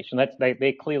operation.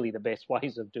 They're clearly the best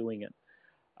ways of doing it.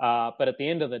 But at the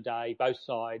end of the day, both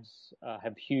sides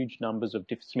have huge numbers of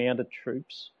dismounted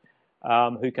troops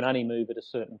who can only move at a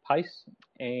certain pace,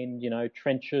 and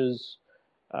trenches,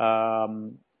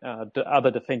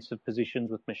 other defensive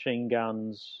positions with machine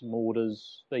guns,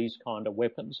 mortars, these kind of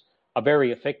weapons are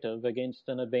very effective against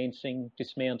an advancing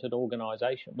dismounted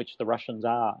organisation, which the Russians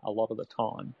are a lot of the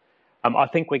time. I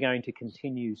think we're going to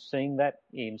continue seeing that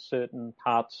in certain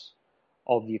parts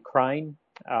of Ukraine,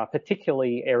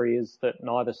 particularly areas that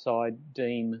neither side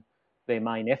deem their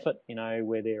main effort,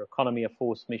 where their economy of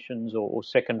force missions or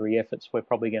secondary efforts. We're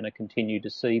probably going to continue to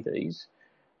see these.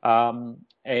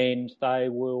 And they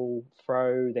will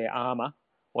throw their armour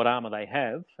what armour they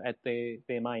have at their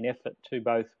main effort to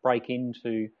both break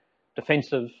into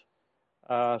defensive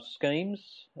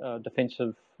schemes,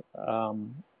 defensive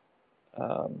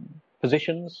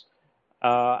positions,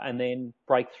 and then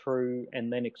break through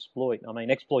and then exploit. I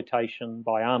mean, exploitation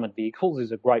by armoured vehicles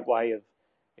is a great way of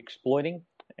exploiting,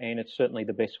 and it's certainly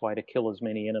the best way to kill as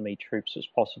many enemy troops as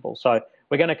possible. So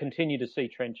we're going to continue to see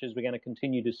trenches. We're going to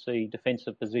continue to see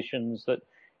defensive positions that,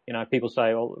 people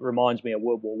say, well, it reminds me of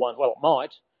World War One. Well, it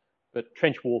might, but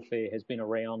trench warfare has been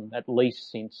around at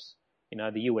least since,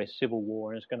 the US Civil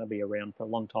War, and it's going to be around for a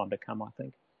long time to come, I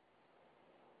think.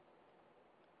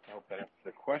 I hope that answers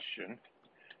the question.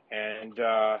 And,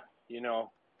 I'll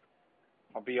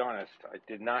be honest, I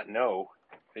did not know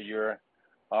that you're an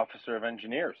officer of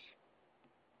engineers.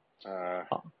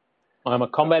 I'm a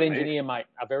combat engineer, mate,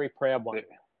 a very proud one.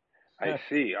 I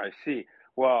see.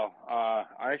 Well,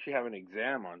 I actually have an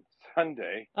exam on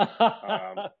Sunday.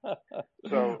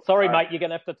 So sorry, mate, you're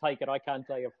going to have to take it. I can't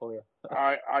tell you for you.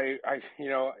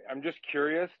 I'm just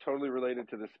curious, totally related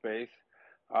to the space.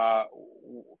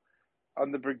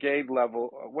 On the brigade level,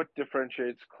 what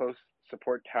differentiates close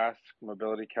support tasks,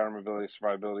 mobility, counter-mobility,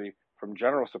 survivability from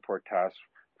general support tasks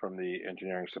from the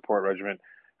engineering support regiment?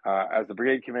 As the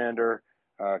brigade commander,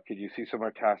 could you see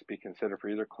similar tasks be considered for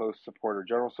either close support or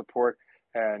general support,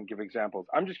 and give examples?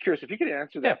 I'm just curious if you could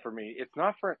answer that for me. It's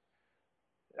not for.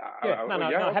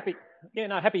 Happy. Yeah,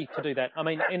 no, happy to do that. I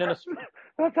mean,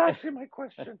 that's actually my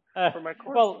question for my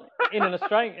course. Well, in an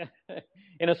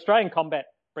Australian combat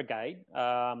brigade,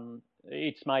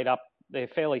 it's made up. They're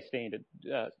fairly standard: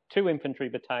 2 infantry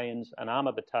battalions, an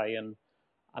armour battalion,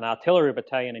 an artillery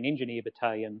battalion, an engineer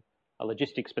battalion, a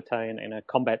logistics battalion, and a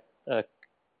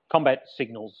combat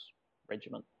signals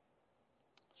regiment.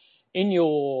 In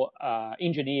your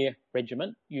engineer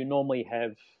regiment, you normally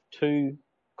have 2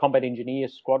 combat engineer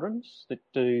squadrons that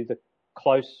do the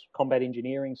close combat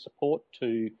engineering support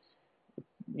to,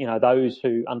 those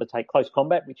who undertake close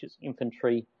combat, which is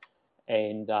infantry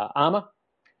and armour.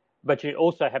 But you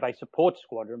also have a support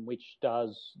squadron which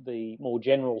does the more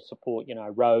general support,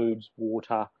 roads,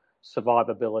 water,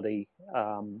 survivability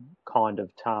kind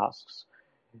of tasks.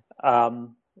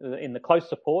 In the close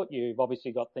support, you've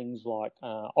obviously got things like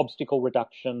obstacle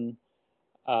reduction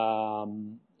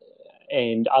and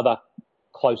other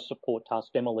close support tasks,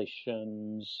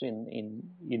 demolitions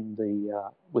in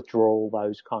the withdrawal,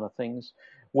 those kind of things.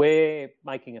 We're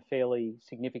making a fairly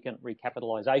significant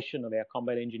recapitalisation of our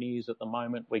combat engineers at the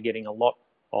moment. We're getting a lot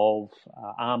of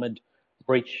armoured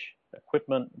breach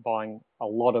equipment, buying a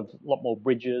lot more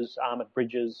bridges, armoured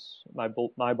bridges,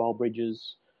 mobile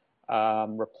bridges,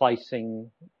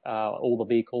 replacing all the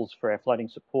vehicles for our floating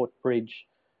support bridge.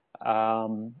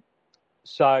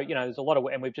 So, there's a lot of,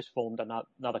 and we've just formed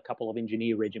another couple of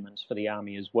engineer regiments for the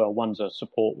Army as well. One's a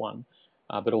support one,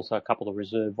 but also a couple of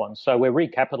reserve ones. So we're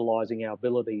recapitalising our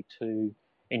ability to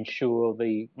ensure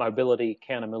the mobility,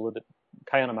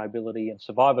 counter-mobility and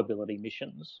survivability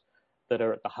missions that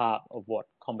are at the heart of what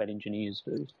combat engineers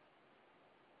do.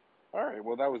 All right.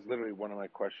 Well, that was literally one of my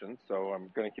questions, so I'm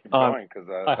going to keep going because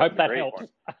I hope that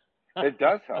helps. It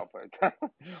does help.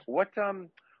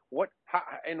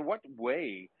 In what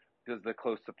way does the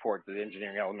close support, the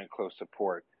engineering element close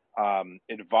support,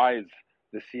 advise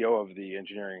the CO of the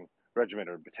engineering regiment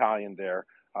or battalion there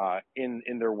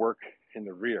in their work in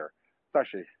the rear?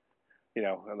 Especially,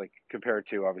 like compared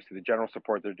to obviously the general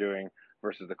support they're doing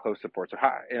versus the close support. So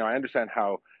I understand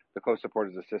how the close support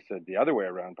is assisted the other way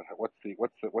around, but what's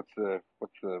the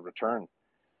return?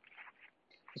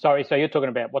 Sorry, so you're talking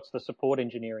about what's the support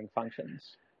engineering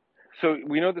functions? So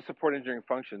we know the support engineering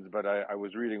functions, but I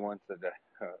was reading once that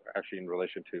actually in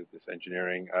relation to this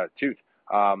engineering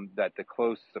that the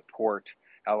close support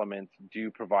elements do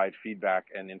provide feedback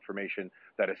and information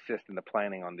that assist in the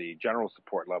planning on the general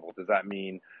support level. Does that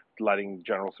mean letting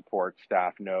general support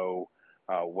staff know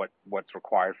what's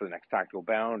required for the next tactical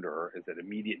bound, or is it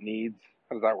immediate needs?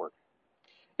 How does that work?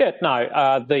 Yeah,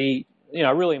 no. The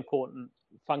really important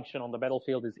function on the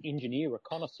battlefield is engineer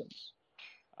reconnaissance.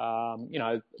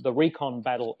 The recon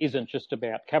battle isn't just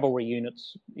about cavalry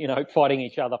units, fighting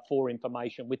each other for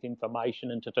information, with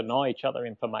information, and to deny each other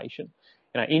information.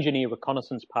 Engineer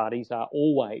reconnaissance parties are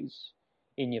always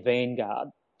in your vanguard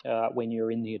when you're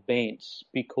in the advance,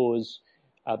 because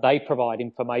they provide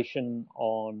information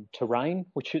on terrain,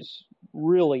 which is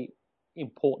really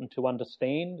important to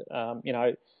understand.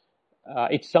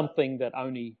 It's something that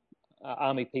only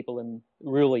Army people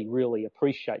really, really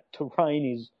appreciate.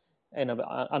 And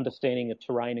understanding of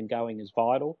terrain and going is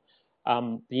vital.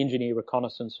 The engineer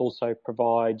reconnaissance also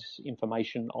provides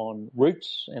information on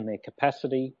routes and their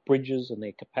capacity, bridges and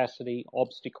their capacity,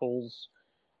 obstacles,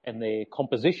 and their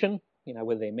composition,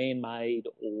 whether they're man-made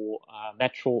or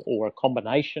natural or a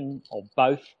combination of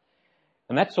both.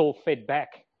 And that's all fed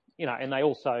back, and they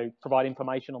also provide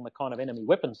information on the kind of enemy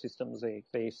weapon systems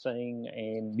they're seeing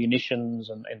and munitions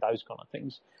and those kind of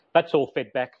things. That's all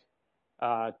fed back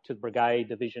to the brigade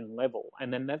division level.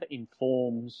 And then that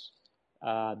informs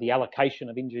the allocation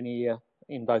of engineer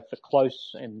in both the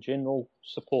close and general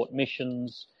support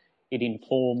missions. It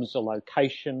informs the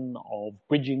location of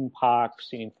bridging parks.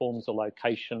 It informs the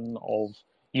location of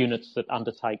units that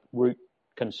undertake route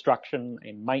construction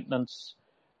and maintenance.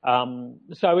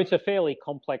 So it's a fairly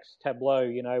complex tableau,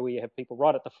 where you have people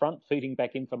right at the front feeding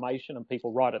back information and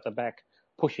people right at the back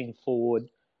pushing forward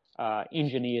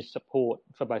engineer support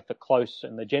for both the close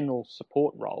and the general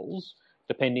support roles,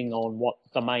 depending on what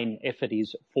the main effort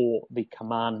is for the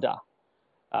commander.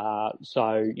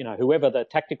 So whoever the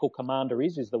tactical commander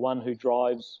is the one who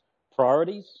drives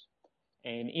priorities,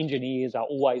 and engineers are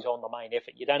always on the main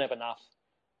effort. You don't have enough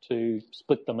to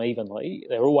split them evenly.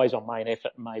 They're always on main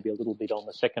effort and maybe a little bit on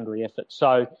the secondary effort.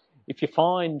 So if you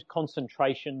find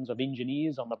concentrations of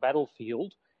engineers on the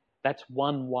battlefield, that's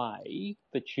one way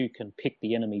that you can pick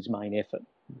the enemy's main effort.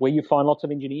 Where you find lots of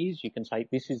engineers, you can say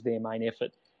this is their main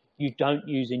effort. You don't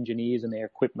use engineers and their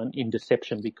equipment in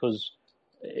deception, because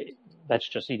that's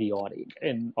just idiotic,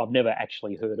 and I've never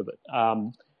actually heard of it.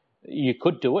 You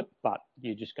could do it, but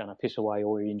you're just going to piss away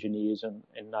all your engineers, and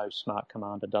no smart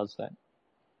commander does that.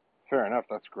 Fair enough.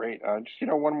 That's great.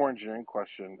 Just one more engineering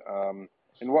question.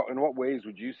 In what ways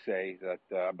would you say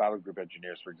that battle group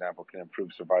engineers, for example, can improve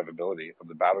survivability of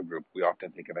the battle group? We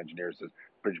often think of engineers as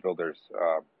bridge builders,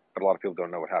 but a lot of people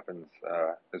don't know what happens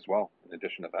as well. In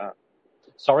addition to that.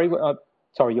 Sorry,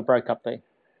 you broke up there.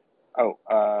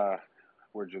 Oh,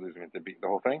 where'd you lose me? The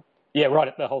whole thing? Yeah,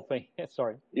 right. The whole thing. Yeah,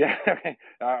 sorry. Yeah.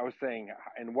 I was saying,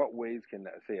 in what ways can,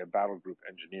 say, a battle group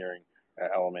engineering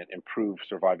element improve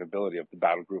survivability of the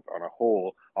battle group on a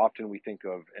whole? Often we think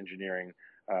of engineering,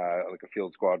 like a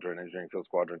engineering field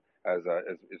squadron, as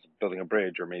building a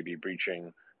bridge or maybe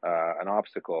breaching an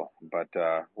obstacle. But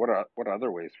what are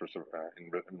other ways for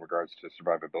in regards to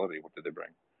survivability? What do they bring?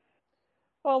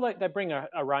 Well, they bring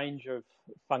a range of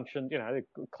functions.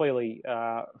 Clearly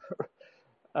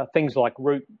things like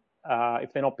route.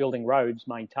 If they're not building roads,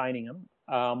 maintaining them.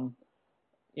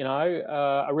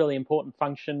 A really important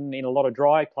function in a lot of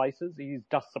dry places is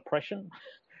dust suppression.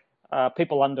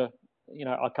 People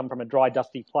I come from a dry,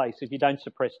 dusty place. If you don't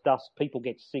suppress dust, people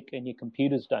get sick and your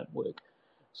computers don't work.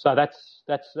 So that's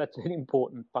an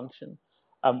important function.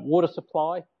 Water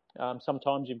supply.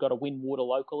 Sometimes you've got to win water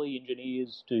locally.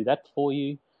 Engineers do that for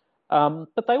you.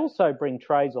 But they also bring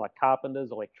trades like carpenters,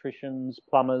 electricians,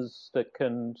 plumbers that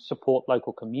can support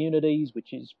local communities,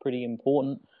 which is pretty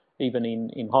important, even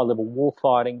in high-level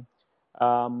warfighting.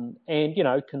 And,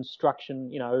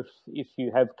 construction, if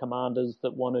you have commanders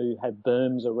that want to have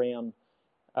berms around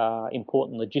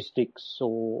important logistics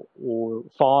or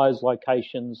fires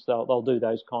locations, they'll do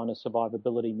those kind of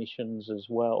survivability missions as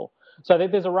well. So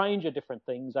there's a range of different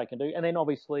things they can do. And then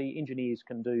obviously engineers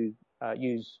can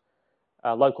use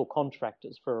local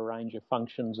contractors for a range of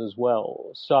functions as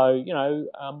well. So,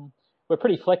 we're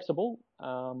pretty flexible,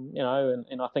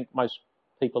 and I think most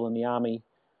people in the Army,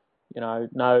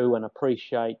 know and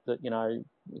appreciate that,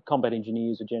 combat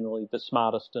engineers are generally the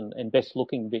smartest and best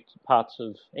looking parts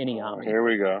of any army. Here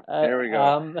we go.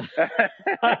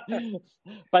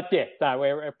 But yeah, no,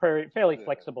 we're a fairly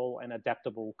flexible and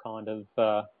adaptable kind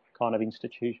of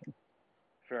institution.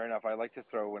 Fair enough. I like to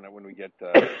throw when we get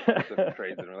specific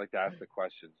trades, and we like to ask the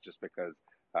questions, just because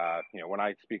when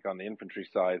I speak on the infantry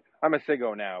side, I'm a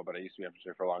SIGO now, but I used to be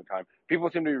infantry for a long time. People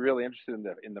seem to be really interested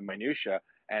in the minutia,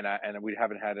 and we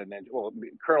haven't had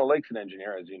Colonel Lake's an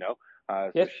engineer, as you know.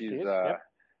 So yes, she's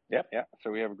Yep. Yeah.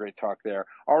 So we have a great talk there.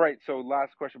 All right. So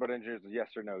last question about engineers is yes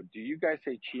or no. Do you guys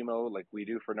say chimo like we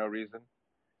do for no reason?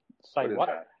 Say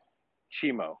what?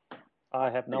 Chimo. I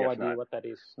have no idea what that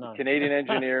is. No. Canadian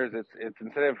engineers, it's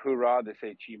instead of hoorah, they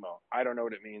say chimo. I don't know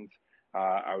what it means.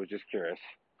 I was just curious.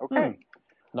 Okay.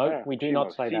 No, we do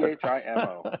not say that.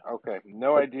 C-H-I-M-O. Okay.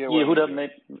 No idea what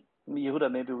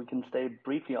Yehuda, maybe we can stay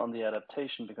briefly on the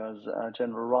adaptation, because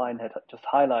General Ryan had just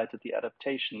highlighted the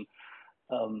adaptation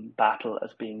battle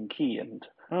as being key. And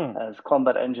as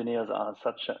combat engineers are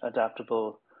such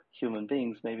adaptable human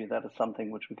beings, maybe that is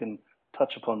something which we can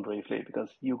touch upon briefly, because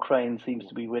Ukraine seems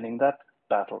to be winning that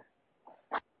battle.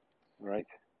 Right.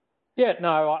 Yeah,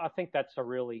 no, I think that's a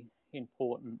really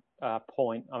important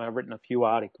point. I mean, I've written a few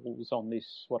articles on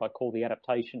this, what I call the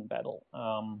adaptation battle.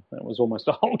 It was almost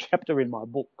a whole chapter in my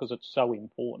book because it's so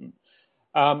important.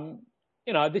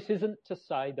 This isn't to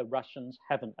say the Russians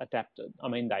haven't adapted. I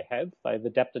mean, they have. They've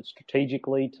adapted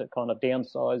strategically to kind of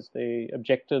downsize their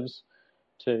objectives,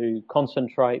 to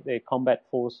concentrate their combat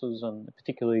forces and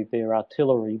particularly their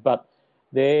artillery, but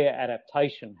their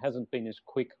adaptation hasn't been as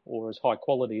quick or as high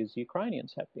quality as the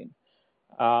Ukrainians have been.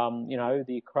 The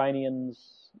Ukrainians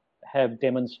have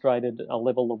demonstrated a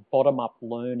level of bottom-up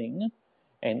learning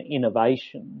and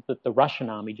innovation that the Russian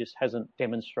army just hasn't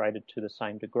demonstrated to the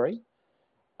same degree.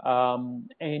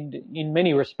 And in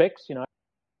many respects,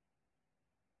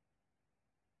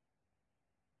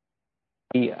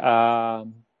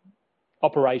 the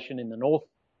operation in the north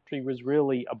was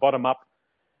really a bottom-up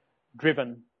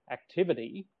driven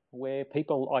activity where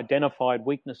people identified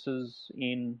weaknesses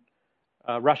in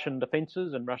Russian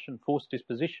defences and Russian force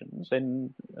dispositions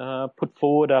and put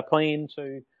forward a plan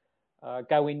to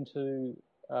go into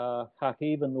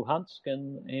Kharkiv and Luhansk,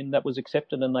 and that was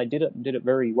accepted, and they did it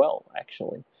very well,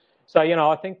 actually. So,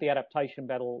 I think the adaptation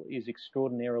battle is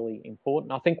extraordinarily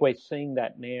important. I think we're seeing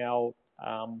that now,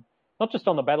 not just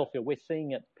on the battlefield, we're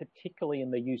seeing it particularly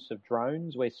in the use of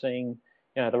drones. We're seeing,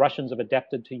 the Russians have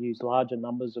adapted to use larger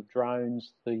numbers of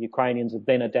drones. The Ukrainians have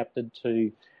then adapted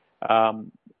to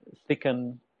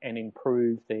thicken and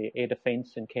improve their air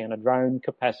defence and counter-drone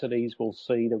capacities. We'll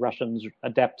see the Russians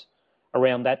adapt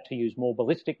around that to use more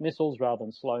ballistic missiles rather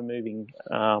than slow-moving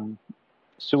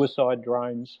suicide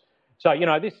drones. So,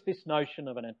 this notion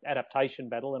of an adaptation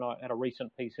battle, and I had a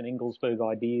recent piece in Inglesburg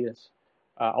Ideas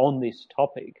on this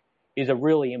topic, is a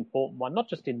really important one, not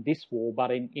just in this war,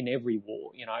 but in every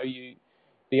war.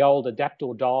 The old adapt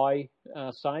or die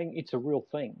saying, it's a real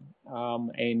thing.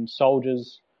 And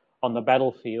soldiers on the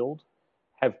battlefield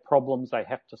have problems they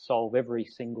have to solve every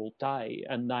single day,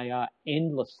 and they are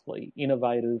endlessly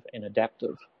innovative and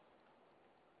adaptive.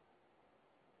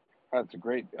 That's a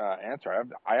great answer.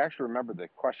 I actually remember the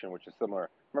question, which is similar.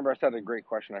 Remember, I said a great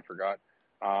question, I forgot.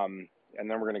 And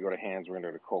then we're going to go to Hans, we're going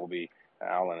to go to Colby,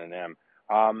 Alan, and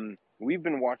M. We've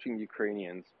been watching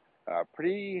Ukrainians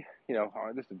pretty,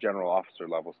 this is general officer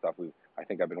level stuff. I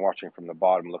think I've been watching from the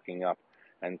bottom, looking up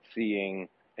and seeing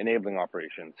enabling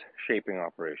operations, shaping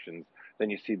operations. Then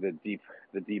you see the deep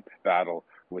battle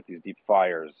with these deep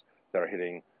fires that are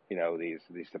hitting,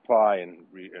 these supply and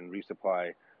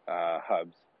resupply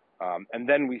hubs. And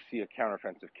then we see a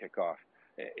counteroffensive kickoff.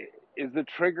 Is the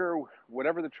trigger,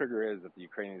 whatever the trigger is that the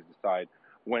Ukrainians decide,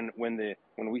 when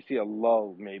we see a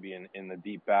lull maybe in the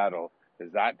deep battle,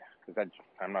 is that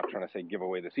I'm not trying to say give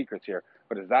away the secrets here,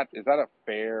 but is that a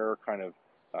fair kind of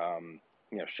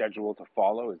schedule to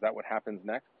follow? Is that what happens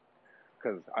next?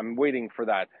 Because I'm waiting for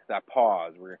that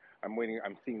pause. We're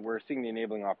seeing the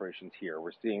enabling operations here.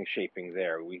 We're seeing shaping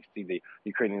there. We see the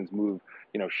Ukrainians move,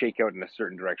 shake out in a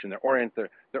certain direction.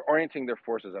 They're orienting their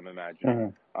forces, I'm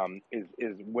imagining. Mm-hmm.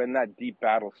 Is when that deep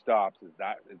battle stops, is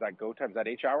that go time? Is that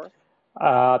H hour?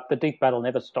 The deep battle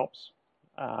never stops.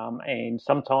 And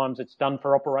sometimes it's done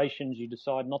for operations you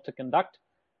decide not to conduct,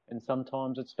 and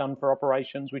sometimes it's done for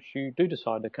operations which you do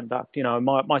decide to conduct.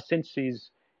 My sense is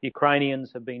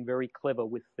Ukrainians have been very clever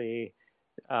with their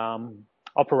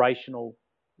operational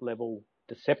level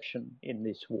deception in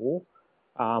this war.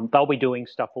 They'll be doing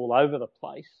stuff all over the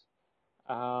place.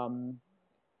 And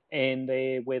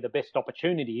where the best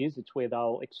opportunity is, it's where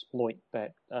they'll exploit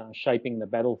that shaping the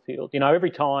battlefield.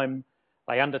 Every time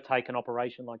they undertake an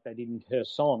operation like they did in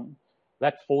Kherson,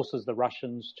 that forces the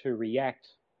Russians to react,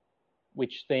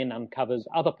 which then uncovers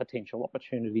other potential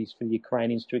opportunities for the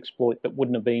Ukrainians to exploit that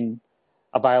wouldn't have been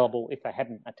available if they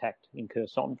hadn't attacked in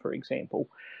Kherson, for example.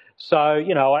 So,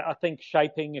 I think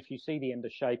shaping, if you see the end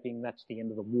of shaping, that's the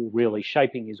end of the war, really.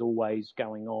 Shaping is always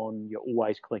going on. You're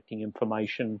always collecting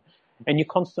information, and you're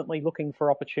constantly looking for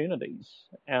opportunities.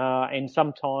 And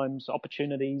sometimes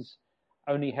opportunities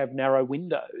only have narrow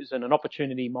windows, and an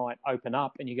opportunity might open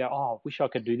up and you go, oh, I wish I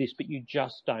could do this, but you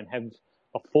just don't have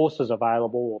the forces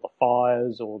available or the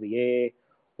fires or the air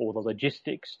or the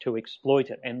logistics to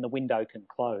exploit it, and the window can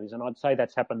close. And I'd say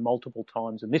that's happened multiple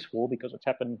times in this war because it's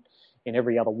happened in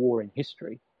every other war in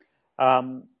history.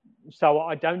 So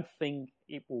I don't think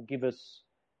it will give us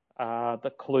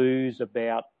the clues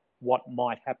about what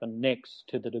might happen next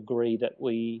to the degree that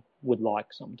we would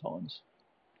like sometimes.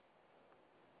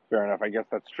 Fair enough. I guess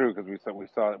that's true because we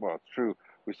saw it. Well, it's true.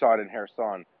 We saw it in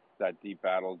Kherson, that deep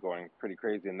battle going pretty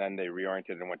crazy, and then they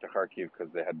reoriented and went to Kharkiv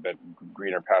because they had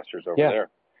greener pastures over there.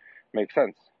 Makes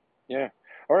sense. Yeah.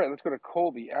 All right, let's go to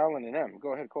Colby, Alan, and M.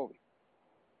 Go ahead, Colby.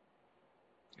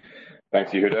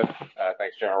 Thanks, Yehuda.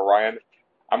 Thanks, General Ryan.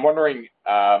 I'm wondering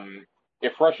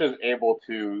if Russia is able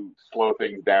to slow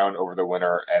things down over the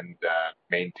winter and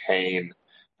maintain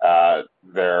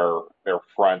their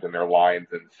front and their lines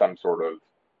in some sort of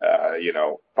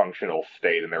functional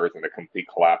state and there isn't a complete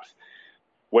collapse.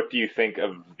 What do you think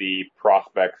of the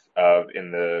prospects of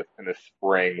in the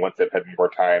spring, once they've had more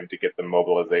time to get the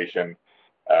mobilization,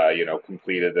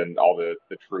 completed and all the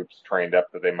troops trained up,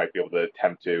 that they might be able to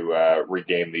attempt to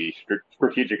regain the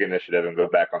strategic initiative and go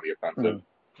back on the offensive?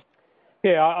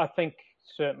 Yeah, I think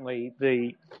certainly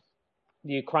the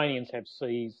Ukrainians have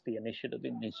seized the initiative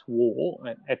in this war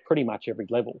at pretty much every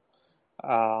level.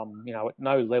 At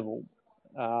no level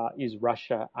is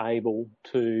Russia able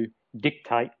to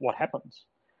dictate what happens,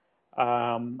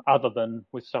 other than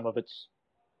with some of its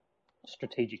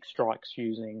strategic strikes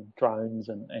using drones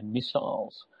and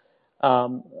missiles.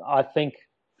 I think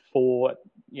for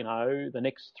the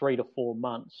next 3 to 4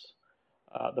 months,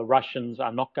 the Russians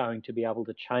are not going to be able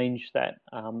to change that.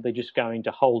 They're just going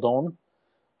to hold on.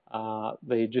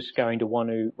 They're just going to want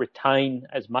to retain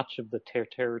as much of the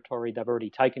territory they've already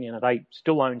taken in. They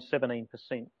still own 17%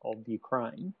 of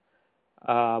Ukraine,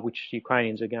 which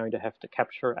Ukrainians are going to have to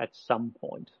capture at some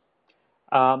point.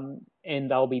 And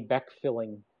they'll be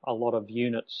backfilling a lot of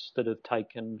units that have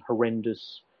taken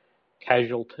horrendous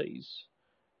casualties.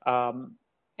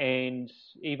 And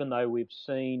even though we've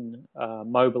seen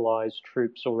mobilised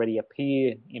troops already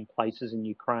appear in places in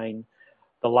Ukraine,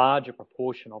 the larger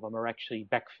proportion of them are actually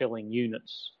backfilling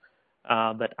units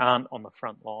that aren't on the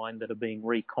front line, that are being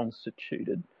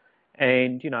reconstituted.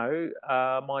 And,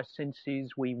 my sense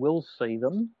is we will see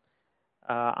them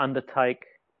undertake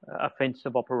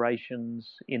offensive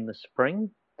operations in the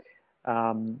spring.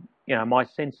 My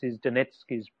sense is Donetsk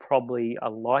is probably a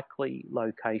likely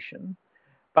location,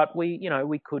 but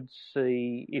we could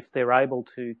see, if they're able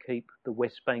to keep the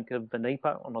west bank of the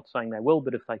Dnieper, I'm not saying they will,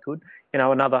 but if they could,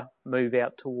 another move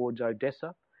out towards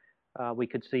Odessa. We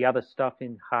could see other stuff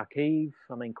in Kharkiv.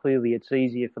 I mean, clearly it's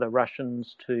easier for the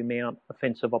Russians to mount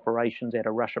offensive operations out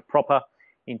of Russia proper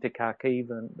into Kharkiv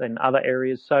than other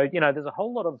areas. So, there's a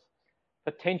whole lot of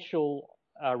potential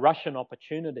Russian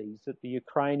opportunities that the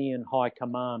Ukrainian High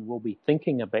Command will be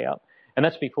thinking about. And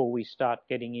that's before we start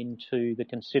getting into the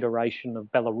consideration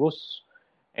of Belarus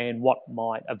and what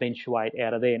might eventuate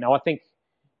out of there. Now, I think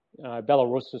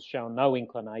Belarus has shown no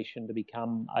inclination to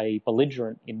become a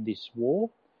belligerent in this war.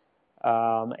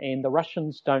 And the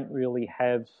Russians don't really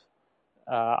have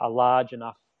a large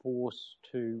enough force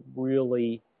to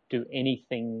really do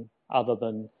anything other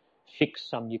than fix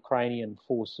some Ukrainian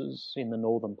forces in the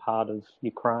northern part of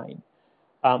Ukraine.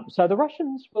 So the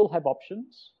Russians will have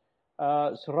options.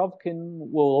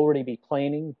 Surovikin will already be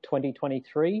planning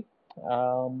 2023.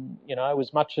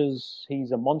 As much as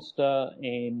he's a monster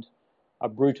and a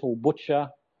brutal butcher,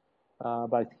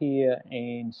 both here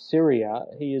and Syria,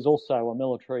 he is also a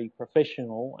military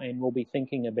professional and will be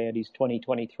thinking about his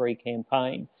 2023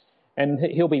 campaign. And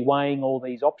he'll be weighing all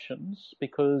these options,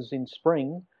 because in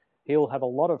spring he'll have a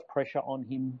lot of pressure on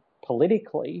him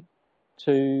politically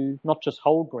to not just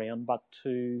hold ground, but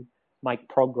to make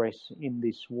progress in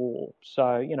this war. So,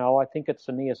 I think it's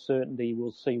a near certainty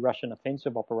we'll see Russian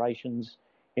offensive operations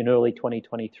in early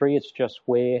 2023. It's just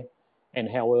where and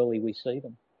how early we see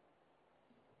them.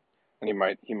 And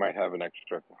he might have an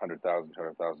extra 100,000,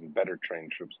 200,000 better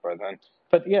trained troops by then.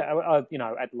 But yeah,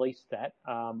 at least that.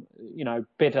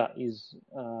 Better is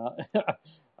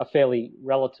a fairly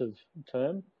relative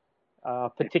term,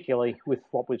 particularly with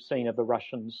what we've seen of the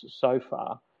Russians so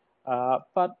far.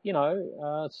 But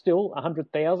still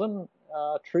 100,000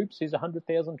 troops is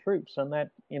 100,000 troops, and that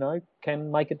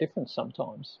can make a difference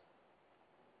sometimes.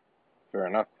 Fair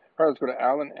enough. All right, let's go to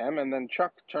Alan M. and then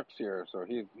Chuck. Chuck's here, so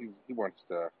he wants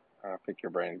to pick your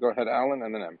brain. Go ahead, Alan,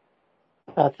 and then M.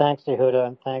 Thanks, Yehuda,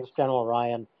 and thanks, General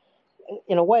Ryan.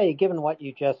 In a way, given what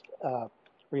you just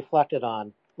reflected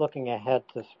on, looking ahead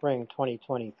to spring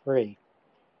 2023,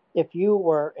 if you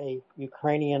were a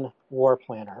Ukrainian war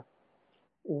planner,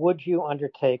 would you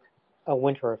undertake a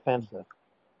winter offensive?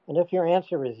 And if your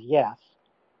answer is yes,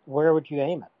 where would you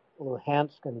aim it?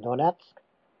 Luhansk and Donetsk?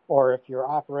 Or if your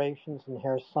operations in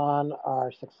Kherson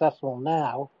are successful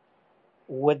now,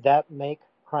 would that make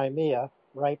Crimea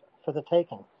ripe for the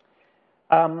taking?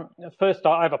 First,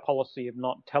 I have a policy of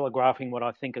not telegraphing what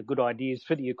I think are good ideas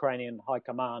for the Ukrainian High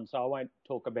Command, so I won't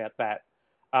talk about that.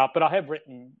 But I have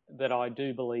written that I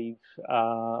do believe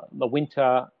the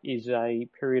winter is a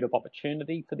period of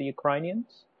opportunity for the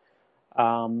Ukrainians.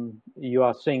 You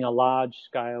are seeing a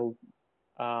large-scale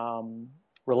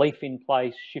relief in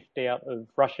place, shift out of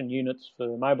Russian units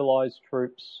for mobilised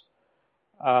troops.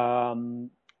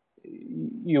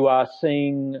 You are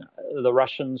seeing the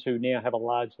Russians, who now have a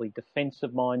largely defensive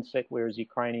mindset, whereas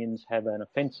Ukrainians have an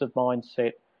offensive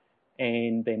mindset,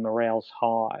 and their morale's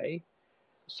high.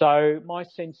 So my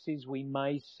sense is we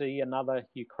may see another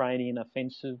Ukrainian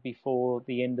offensive before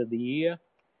the end of the year.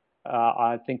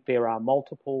 I think there are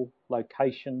multiple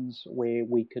locations where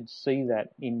we could see that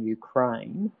in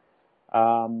Ukraine,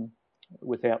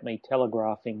 without me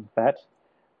telegraphing that.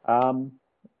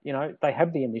 They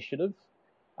have the initiative,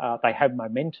 they have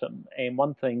momentum, and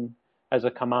one thing as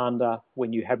a commander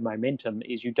when you have momentum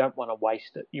is you don't want to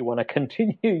waste it. You want to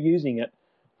continue using it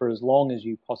for as long as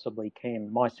you possibly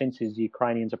can. My sense is the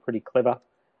Ukrainians are pretty clever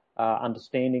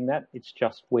understanding that. It's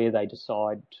just where they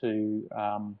decide to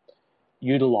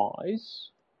utilise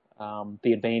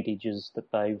the advantages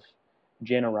that they've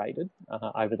generated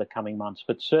over the coming months.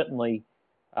 But certainly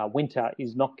winter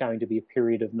is not going to be a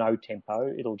period of no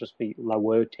tempo. It'll just be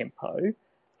lower tempo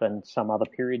than some other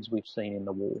periods we've seen in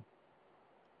the war.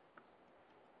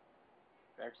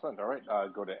 Excellent. All right.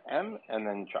 Go to M and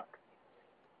then Chuck.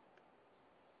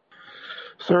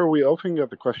 Sir, we often get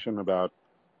the question about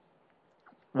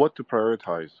what to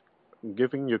prioritize,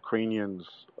 giving Ukrainians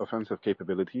offensive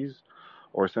capabilities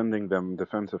or sending them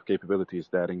defensive capabilities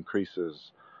that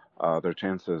increases their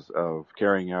chances of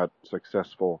carrying out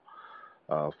successful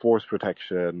force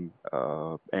protection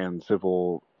and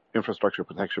civil infrastructure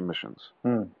protection missions.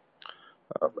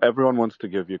 Everyone wants to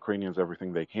give Ukrainians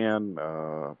everything they can,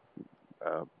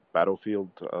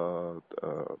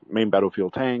 main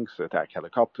battlefield tanks, attack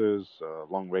helicopters,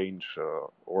 long-range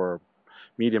or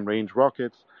medium-range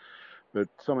rockets. But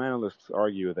some analysts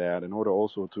argue that in order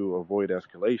also to avoid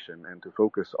escalation and to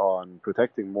focus on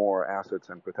protecting more assets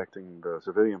and protecting the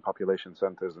civilian population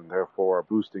centers and therefore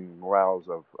boosting morales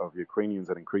of Ukrainians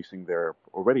and increasing their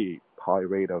already high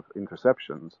rate of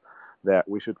interceptions, that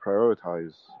we should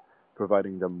prioritize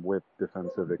providing them with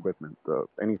defensive equipment.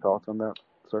 Any thoughts on that,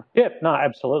 sir? Yeah, no,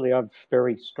 absolutely. I have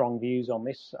very strong views on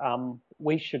this.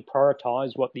 We should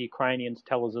prioritise what the Ukrainians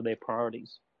tell us are their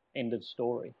priorities. End of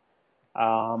story.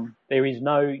 There is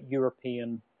no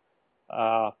European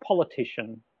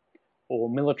politician or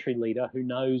military leader who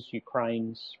knows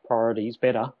Ukraine's priorities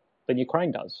better than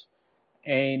Ukraine does.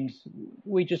 And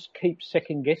we just keep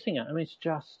second guessing it. I mean, it's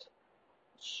just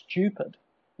stupid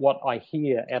what I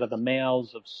hear out of the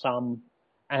mouths of some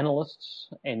analysts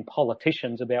and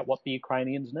politicians about what the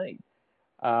Ukrainians need.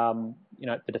 The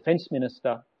defence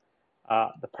minister,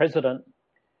 the president,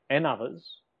 and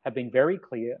others have been very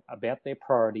clear about their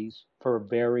priorities for a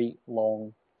very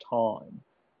long time.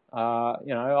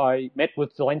 I met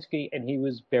with Zelensky and he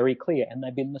was very clear, and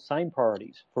they've been the same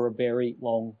priorities for a very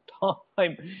long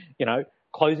time.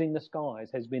 Closing the skies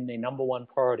has been their number one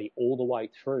priority all the way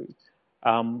through.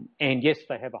 And yes,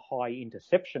 they have a high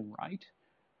interception rate,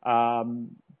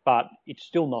 but it's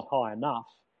still not high enough.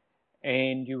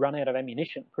 And you run out of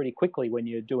ammunition pretty quickly when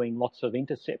you're doing lots of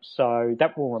intercepts. So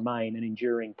that will remain an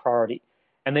enduring priority.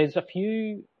 And there's a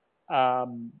few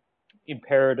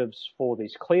imperatives for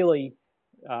this. Clearly,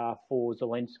 for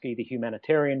Zelensky, the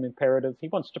humanitarian imperative, he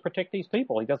wants to protect these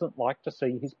people. He doesn't like to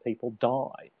see his people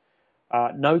die.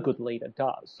 No good leader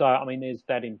does. So, there's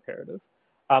that imperative.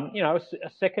 A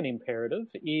second imperative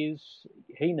is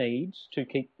he needs to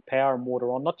keep power and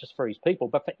water on, not just for his people,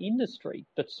 but for industry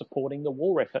that's supporting the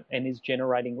war effort and is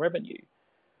generating revenue.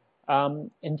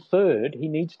 And third, he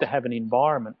needs to have an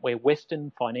environment where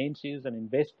Western financiers and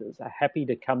investors are happy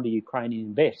to come to Ukraine and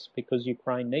invest because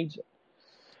Ukraine needs it.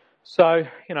 So,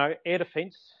 air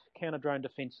defence, counter-drone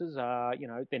defences are,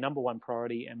 their number one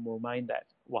priority and will remain that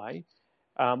way.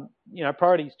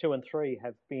 Priorities 2 and 3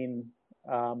 have been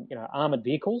armoured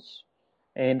vehicles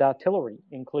and artillery,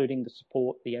 including the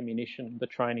support, the ammunition, the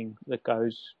training that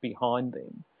goes behind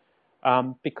them.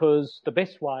 Because the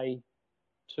best way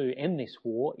to end this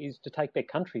war is to take their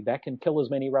country back and kill as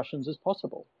many Russians as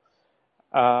possible.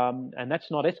 And that's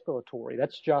not escalatory.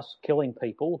 That's just killing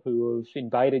people who have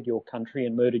invaded your country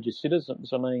and murdered your citizens.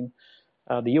 The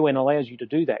UN allows you to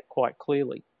do that quite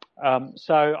clearly.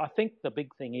 So I think the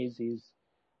big thing is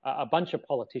a bunch of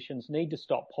politicians need to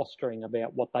stop posturing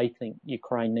about what they think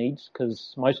Ukraine needs,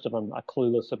 because most of them are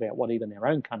clueless about what even their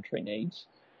own country needs,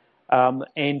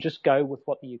 and just go with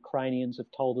what the Ukrainians have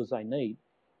told us they need.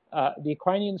 The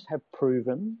Ukrainians have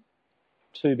proven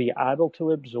to be able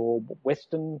to absorb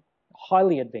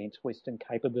highly advanced Western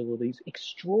capabilities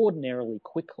extraordinarily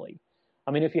quickly.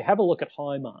 If you have a look at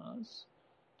HIMARS,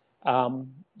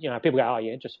 people go, oh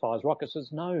yeah, it just fires rockets.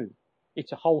 Says, no,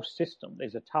 it's a whole system.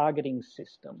 There's a targeting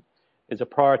system. There's a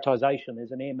prioritization.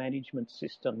 There's an air management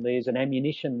system. There's an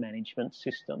ammunition management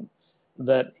system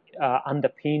that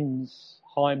underpins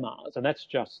HIMARS, and that's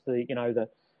just the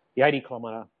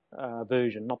 80-kilometre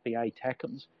version, not the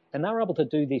ATACMS. And they were able to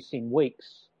do this in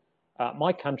weeks.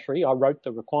 My country, I wrote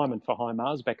the requirement for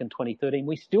HIMARS back in 2013.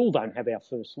 We still don't have our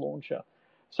first launcher.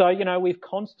 So, we've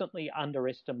constantly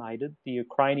underestimated the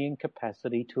Ukrainian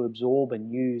capacity to absorb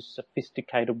and use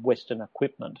sophisticated Western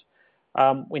equipment.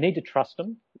 We need to trust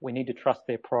them. We need to trust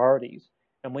their priorities.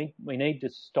 And we need to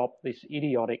stop this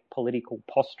idiotic political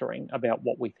posturing about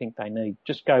what we think they need.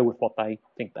 Just go with what they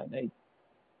think they need.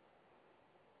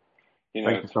 Thank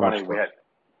you It's so funny. much.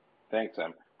 Thanks,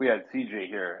 Sam. We had CJ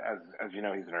here, as you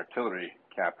know, he's an artillery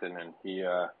captain, and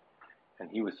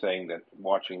he was saying that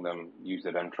watching them use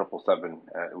it M777,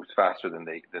 it was faster than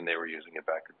they were using it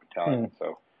back at battalion.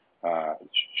 So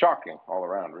it's shocking all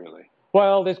around, really.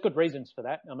 Well, there's good reasons for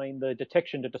that. I mean, the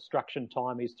detection to destruction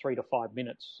time is 3 to 5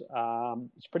 minutes.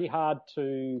 It's pretty hard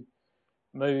to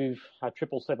move a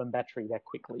 777 battery that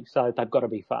quickly, so they've got to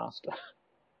be faster.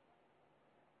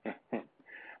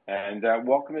 And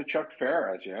welcome to Chuck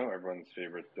Fair, as you know, everyone's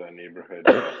favorite neighborhood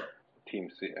Team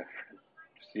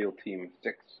SEAL Team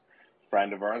 6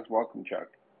 friend of ours. Welcome, Chuck.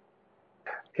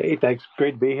 Hey, thanks.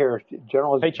 Great to be here.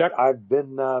 General, hey, Chuck. I've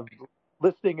been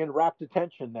listening in rapt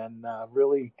attention, and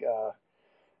really,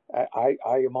 I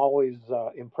am always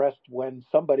impressed when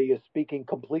somebody is speaking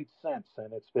complete sense,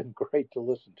 and it's been great to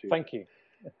listen to. Thank you.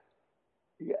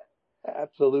 Yeah,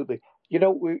 absolutely.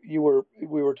 We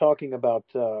were talking about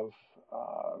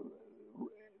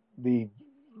the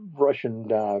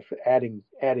Russian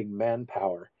adding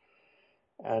manpower,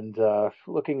 and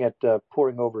looking at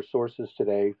poring over sources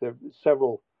today. There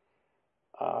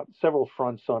are several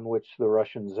fronts on which the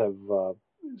Russians have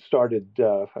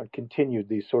continued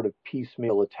these sort of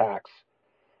piecemeal attacks.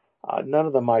 None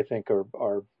of them, I think,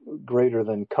 are greater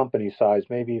than company size,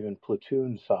 maybe even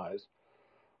platoon size.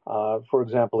 For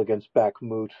example, against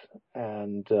Bakhmut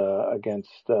and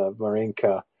against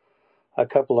Marinka, a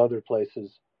couple other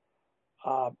places.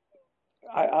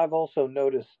 I've also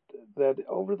noticed that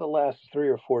over the last 3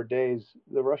 or 4 days,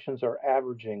 the Russians are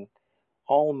averaging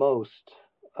almost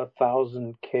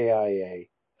 1,000 KIA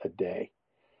a day.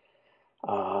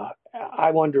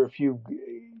 I wonder if you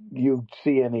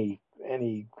see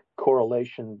any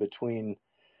correlation between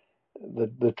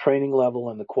the training level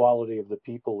and the quality of the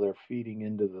people they're feeding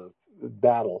into the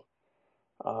battle.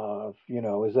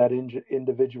 Is that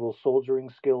individual soldiering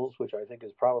skills, which I think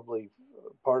is probably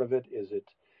part of it?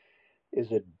 Is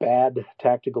it bad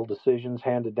tactical decisions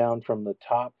handed down from the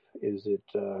top? Is it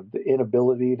the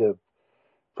inability to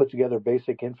put together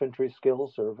basic infantry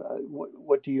skills, or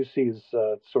what do you see as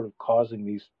sort of causing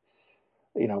these,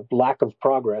 lack of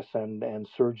progress and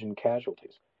surge in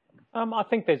casualties? I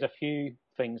think there's a few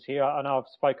things here. I know I've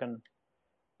spoken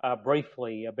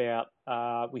briefly about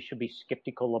we should be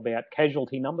skeptical about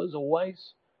casualty numbers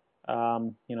always.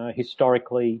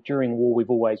 Historically, during war, we've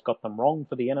always got them wrong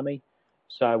for the enemy.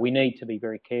 So we need to be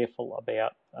very careful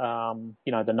about,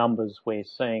 the numbers we're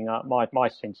seeing. My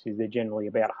sense is they're generally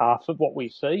about half of what we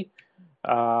see.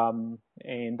 And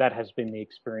that has been the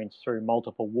experience through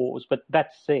multiple wars. But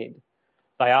that said,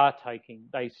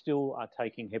 they still are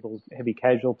taking heavy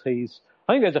casualties.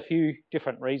 I think there's a few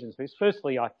different reasons for this.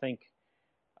 Firstly, I think,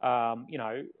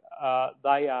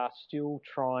 they are still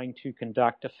trying to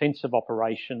conduct offensive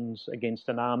operations against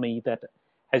an army that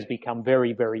has become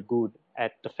very, very good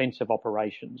at defensive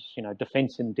operations,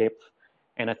 defense in depth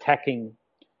and attacking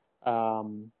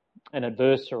an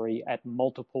adversary at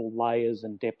multiple layers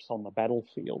and depths on the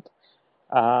battlefield.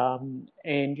 When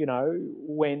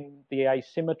the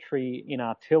asymmetry in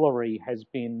artillery has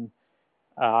been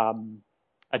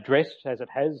addressed as it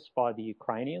has by the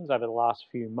Ukrainians over the last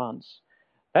few months,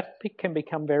 that can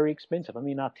become very expensive. I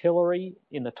mean, artillery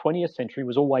in the 20th century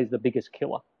was always the biggest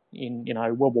killer in,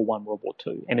 World War I, World War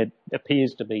II, and it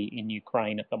appears to be in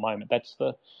Ukraine at the moment. That's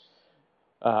the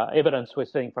evidence we're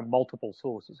seeing from multiple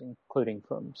sources, including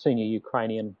from senior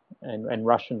Ukrainian and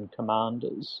Russian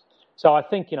commanders. So I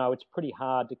think, it's pretty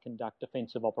hard to conduct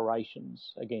defensive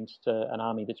operations against an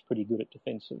army that's pretty good at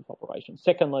defensive operations.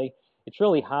 Secondly, it's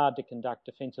really hard to conduct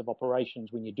defensive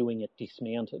operations when you're doing it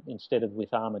dismounted instead of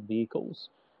with armoured vehicles.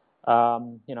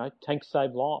 Tanks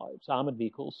save lives, armoured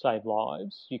vehicles save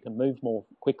lives. You can move more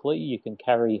quickly, you can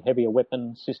carry heavier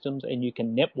weapon systems, and you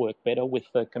can network better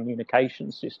with the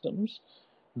communication systems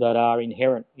that are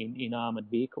inherent in armoured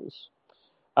vehicles.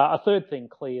 A third thing,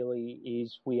 clearly,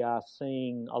 is we are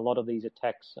seeing a lot of these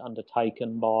attacks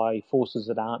undertaken by forces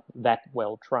that aren't that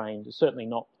well trained, certainly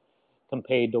not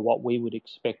compared to what we would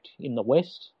expect in the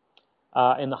West.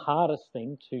 And the hardest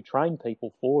thing to train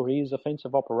people for is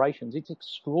offensive operations. It's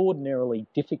extraordinarily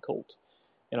difficult.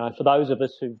 For those of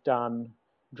us who've done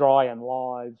dry and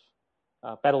live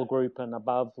battle group and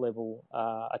above level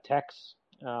attacks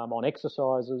on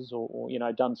exercises or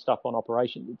done stuff on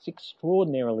operations, it's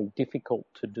extraordinarily difficult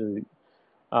to do.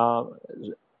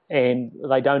 and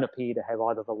they don't appear to have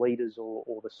either the leaders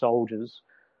or the soldiers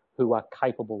who are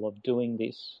capable of doing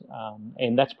this,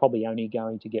 and that's probably only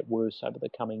going to get worse over the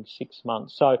coming 6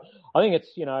 months. So I think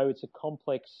it's a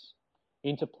complex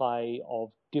interplay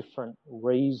of different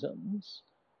reasons.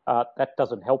 That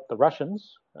doesn't help the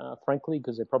Russians, frankly,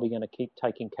 because they're probably going to keep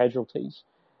taking casualties.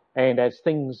 And as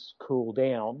things cool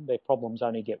down, their problems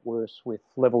only get worse with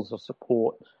levels of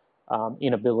support,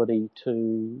 inability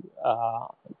to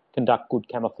conduct good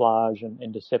camouflage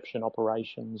and deception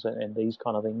operations and these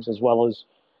kind of things, as well as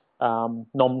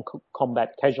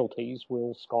non-combat casualties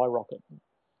will skyrocket.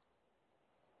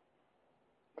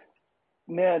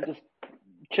 May I just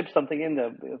chip something in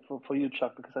there for you,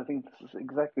 Chuck, because I think this is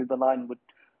exactly the line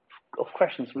of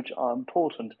questions which are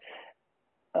important.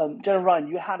 General Ryan,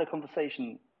 you had a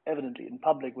conversation evidently in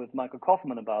public with Michael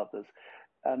Kaufman about this,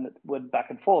 and it went back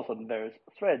and forth on various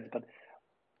threads, but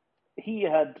he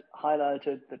had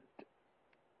highlighted that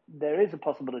there is a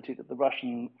possibility that the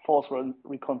Russian force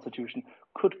reconstitution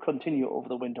could continue over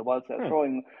the winter whilst they're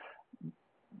throwing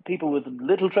people with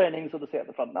little training, so to say, at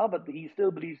the front now, but he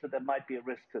still believes that there might be a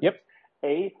risk to this.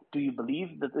 A, do you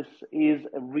believe that this is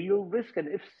a real risk? And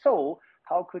if so,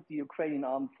 how could the Ukrainian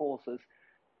armed forces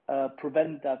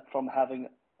prevent that from having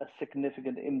a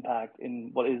significant impact in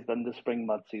what is then the spring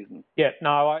mud season? Yeah,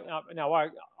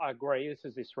 I agree. This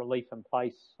is this relief in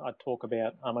place I talk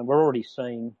about. I mean, we're already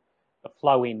seeing the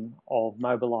flow in of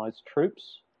mobilised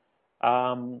troops,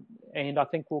 and I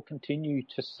think we'll continue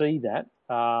to see that.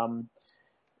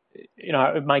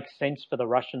 It makes sense for the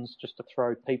Russians just to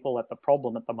throw people at the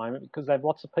problem at the moment because they have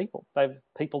lots of people. They have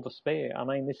people to spare. I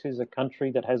mean, this is a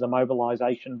country that has a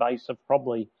mobilisation base of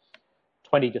probably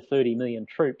 20 to 30 million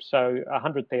troops. So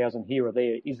 100,000 here or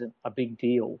there isn't a big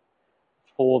deal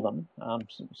for them.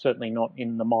 Certainly not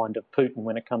in the mind of Putin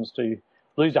when it comes to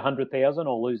lose 100,000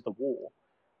 or lose the war.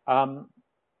 I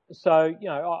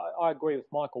agree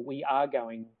with Michael. We are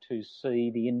going to see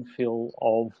the infill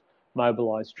of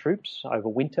mobilised troops over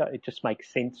winter. It just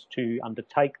makes sense to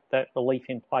undertake that relief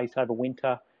in place over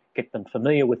winter, get them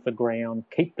familiar with the ground,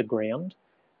 keep the ground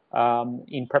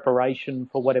in preparation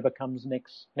for whatever comes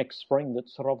next spring that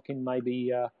Sorokin may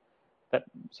be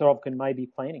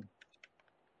planning.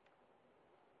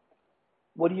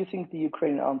 What do you think the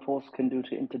Ukrainian armed force can do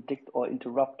to interdict or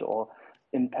interrupt or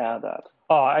impair that?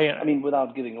 I mean,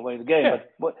 without giving away the game,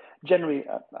 but what generally,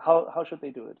 how should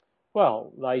they do it?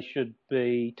 Well, they should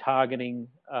be targeting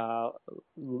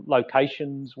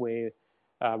locations where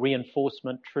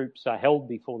reinforcement troops are held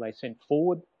before they're sent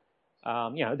forward.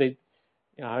 The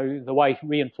way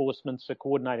reinforcements are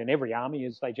coordinated in every army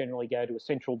is they generally go to a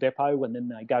central depot and then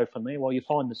they go from there. Well, you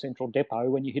find the central depot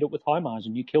when you hit it with HIMARS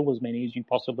and you kill as many as you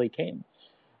possibly can.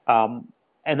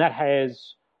 And that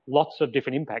has lots of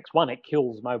different impacts. One, it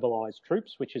kills mobilised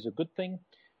troops, which is a good thing.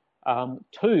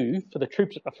 Two, for the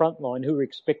troops at the front line who are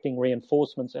expecting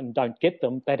reinforcements and don't get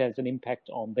them, that has an impact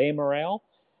on their morale.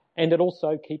 And it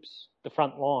also keeps the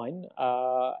front line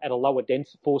at a lower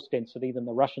force density than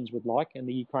the Russians would like, and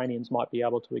the Ukrainians might be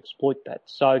able to exploit that.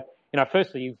 So,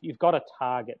 firstly, you've got to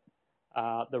target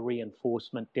the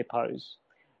reinforcement depots.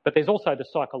 But there's also the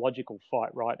psychological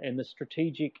fight, right? And the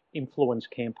strategic influence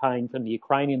campaign from the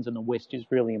Ukrainians in the West is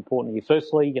really important here.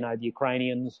 Firstly, the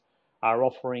Ukrainians are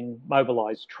offering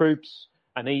mobilised troops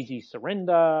an easy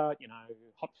surrender,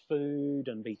 hot food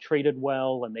and be treated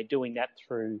well, and they're doing that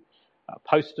through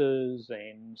posters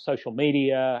and social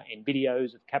media and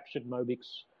videos of captured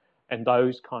Mobics and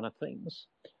those kind of things.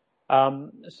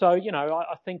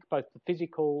 I think both the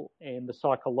physical and the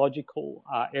psychological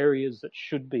are areas that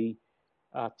should be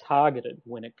targeted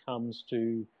when it comes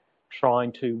to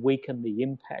trying to weaken the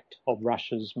impact of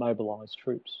Russia's mobilised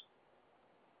troops.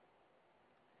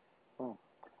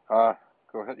 Go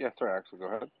ahead. Yeah, sorry, Axel, go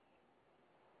ahead.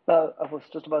 I was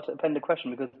just about to append a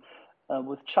question because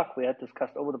with Chuck, we had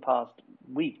discussed over the past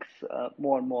weeks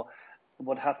more and more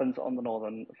what happens on the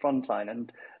northern front line.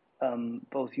 And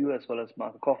both you as well as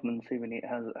Mark Kaufman seemingly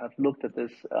have looked at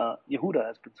this. Yehuda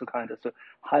has been so kind as to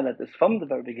highlight this from the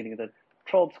very beginning that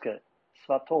Trotsky,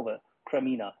 Svatove,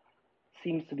 Kremina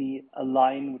seems to be a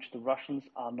line which the Russians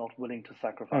are not willing to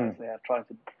sacrifice. They are trying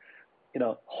to,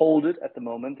 hold it at the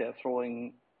moment. They're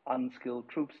throwing unskilled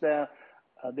troops there.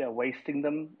 They are wasting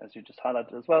them, as you just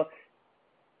highlighted as well.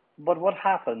 But what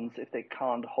happens if they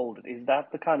can't hold it? Is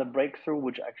that the kind of breakthrough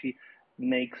which actually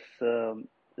makes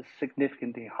it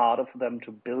significantly harder for them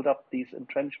to build up these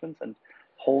entrenchments and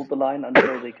hold the line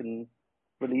until they can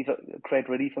create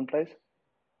relief in place?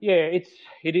 Yeah,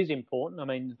 it is important. I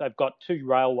mean, they've got two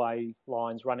railway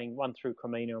lines running, one through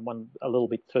Crimea and one a little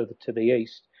bit further to the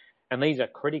east. And these are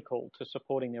critical to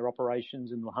supporting their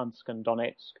operations in Luhansk and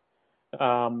Donetsk.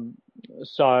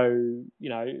 So, you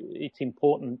know, it's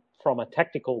important from a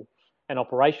tactical and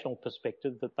operational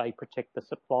perspective that they protect the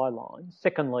supply lines.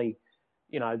 Secondly,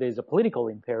 you know, there's a political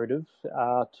imperative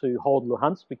to hold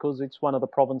Luhansk because it's one of the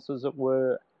provinces that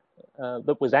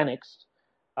was annexed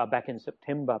back in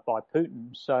September by Putin.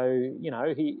 So, you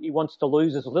know, he wants to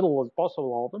lose as little as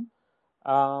possible of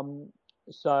them.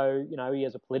 So, you know, he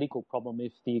has a political problem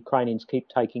if the Ukrainians keep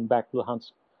taking back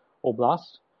Luhansk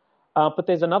Oblast. But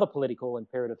there's another political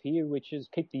imperative here, which is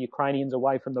keep the Ukrainians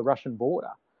away from the Russian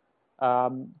border.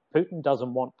 Putin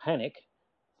doesn't want panic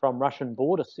from Russian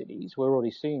border cities. We're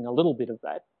already seeing a little bit of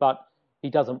that, but he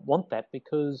doesn't want that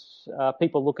because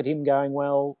people look at him going,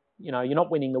 well, you know, you're not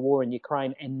winning the war in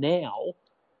Ukraine, and now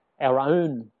our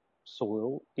own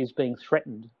soil is being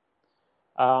threatened.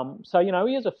 So, you know,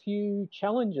 he has a few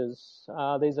challenges.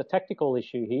 There's a tactical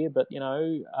issue here, but, you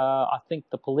know, I think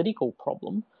the political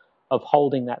problem of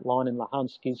holding that line in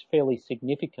Luhansk is fairly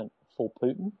significant for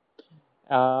Putin.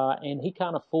 And he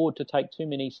can't afford to take too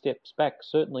many steps back,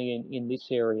 certainly in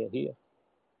this area here.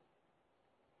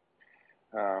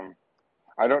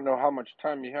 I don't know how much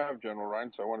time you have, General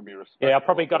Ryan, so I want to be respectful. Yeah, I've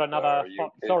probably got another...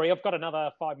 Sorry, I've got another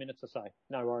 5 minutes or so.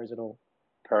 No worries at all.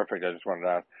 Perfect. I just wanted to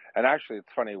ask. And actually, it's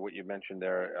funny what you mentioned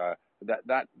there.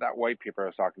 That white paper I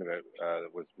was talking about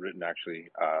was written actually,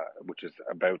 which is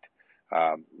about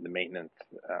the maintenance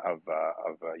of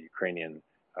Ukrainian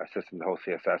system, the whole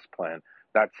CSS plan.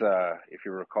 That's if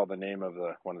you recall the name of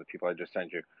one of the people I just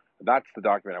sent you. That's the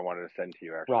document I wanted to send to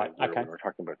you. Actually, right? Okay. When we're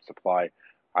talking about supply,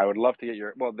 I would love to get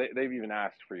your. Well, they've even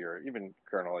asked for your. Even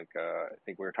Colonel, like I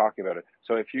think we were talking about it.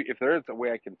 So if there is a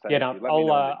way I can send it to you, let me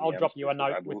know. I'll drop you a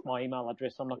note with my email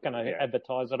address. I'm not going to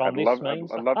advertise it on this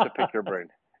means. I'd love to pick your brain.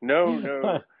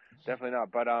 No, definitely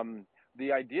not. But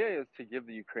the idea is to give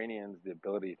the Ukrainians the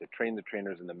ability to train the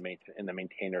trainers in the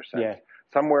maintainer sense. Yeah.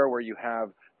 Somewhere where you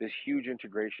have this huge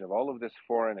integration of all of this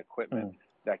foreign equipment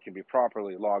that can be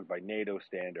properly logged by NATO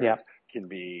standards, can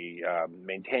be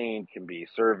maintained, can be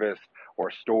serviced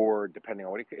or stored, depending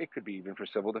on what it could be, even for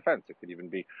civil defense. It could even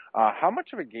be. How much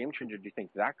of a game changer do you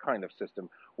think that kind of system?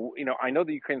 You know, I know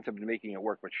the Ukrainians have been making it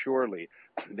work, but surely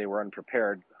they were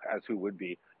unprepared, as who would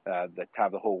be, that to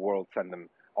have the whole world send them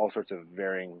all sorts of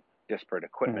varying disparate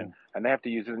equipment, and they have to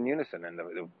use it in unison. And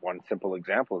the one simple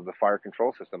example is the fire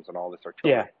control systems and all this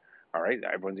artillery. Yeah. All right,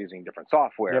 everyone's using different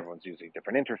software, everyone's using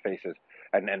different interfaces,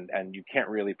 and you can't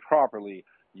really properly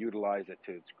utilize it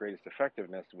to its greatest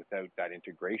effectiveness without that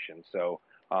integration. So,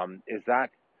 is that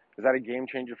a game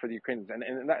changer for the Ukrainians?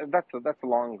 And that's a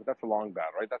long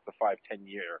battle, right? That's a 5-10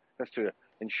 year. That's to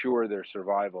ensure their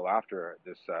survival after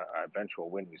this eventual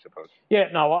win, we suppose. Yeah,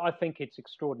 no, I think it's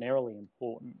extraordinarily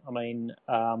important. I mean,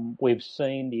 we've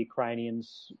seen the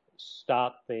Ukrainians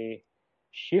start their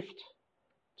shift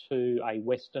to a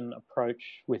Western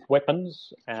approach with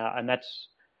weapons, and that's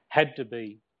had to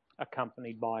be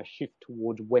accompanied by a shift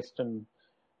towards Western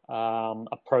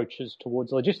approaches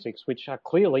towards logistics, which are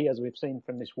clearly, as we've seen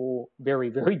from this war, very,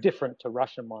 very different to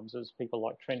Russian ones, as people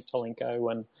like Trent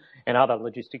Tolenko and other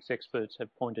logistics experts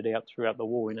have pointed out throughout the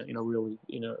war in a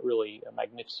really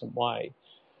magnificent way.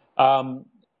 I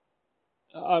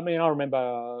mean, I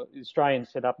remember Australians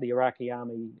set up the Iraqi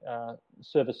Army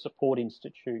Service Support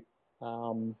Institute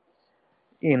in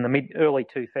the early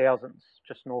 2000s,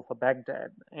 just north of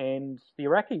Baghdad, and the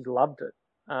Iraqis loved it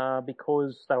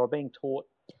because they were being taught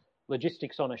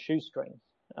logistics on a shoestring,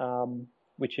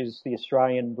 which is the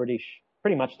Australian, British,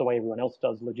 pretty much the way everyone else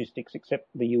does logistics except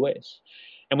the US.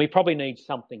 And we probably need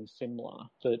something similar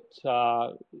that,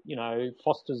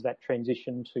 fosters that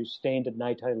transition to standard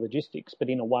NATO logistics, but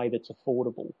in a way that's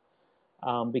affordable.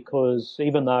 Because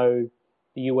even though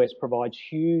the US provides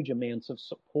huge amounts of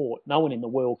support, no one in the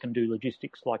world can do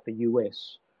logistics like the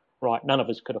US, right? None of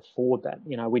us could afford that.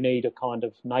 You know, we need a kind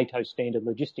of NATO standard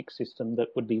logistics system that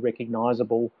would be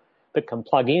recognisable, that can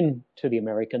plug in to the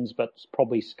Americans, but it's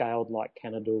probably scaled like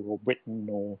Canada or Britain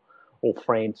or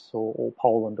France or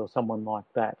Poland or someone like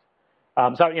that.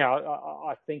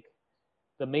 I think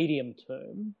the medium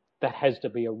term, that has to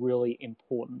be a really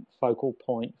important focal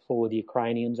point for the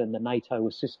Ukrainians and the NATO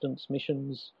assistance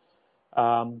missions,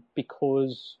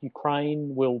 because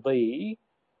Ukraine will be,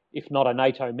 if not a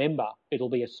NATO member, it'll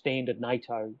be a standard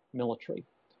NATO military.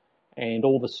 And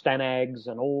all the STANAGs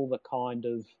and all the kind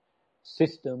of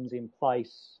systems in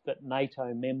place that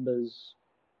NATO members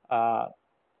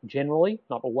generally,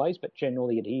 not always, but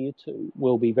generally adhere to,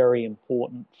 will be very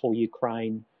important for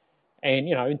Ukraine. And,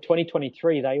 you know, in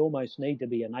 2023, they almost need to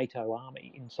be a NATO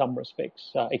army in some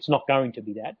respects. It's not going to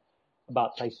be that,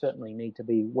 but they certainly need to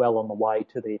be well on the way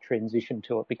to their transition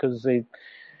to it, because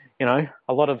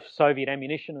a lot of Soviet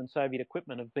ammunition and Soviet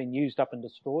equipment have been used up and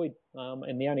destroyed,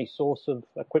 and the only source of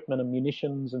equipment and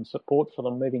munitions and support for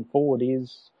them moving forward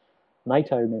is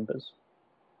NATO members.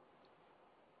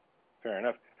 Fair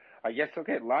enough. I guess,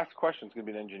 okay, last question is going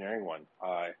to be an engineering one.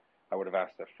 I would have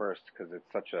asked that first because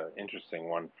it's such an interesting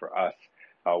one for us.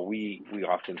 We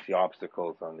often see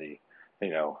obstacles on the,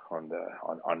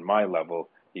 on my level.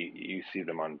 You see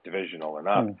them on divisional and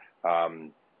up.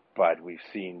 But we've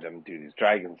seen them do these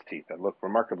dragon's teeth that look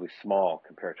remarkably small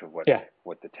compared to what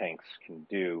the tanks can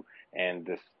do. And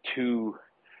this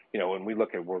when we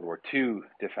look at World War II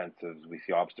defensives, we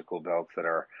see obstacle belts that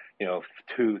are,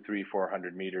 200, 300,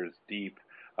 400 meters deep,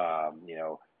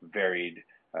 varied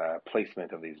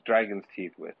placement of these dragon's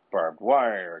teeth with barbed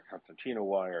wire, concertina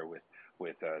wire,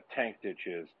 with tank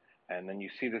ditches. And then you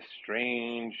see this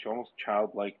strange, almost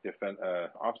childlike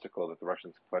obstacle that the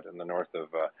Russians put in the north of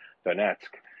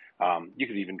Donetsk. You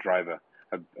could even drive a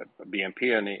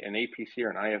BMP, an APC, or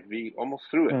an IFV almost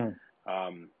through it.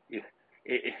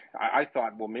 I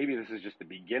thought, well, maybe this is just the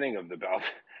beginning of the belt.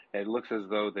 It looks as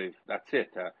though that's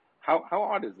it. How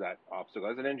odd is that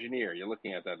obstacle? As an engineer, you're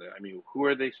looking at that. I mean, who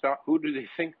do they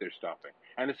think they're stopping?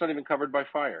 And it's not even covered by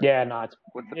fire. Yeah, no,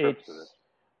 what's the purpose of this?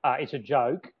 It's a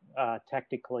joke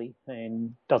tactically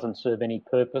and doesn't serve any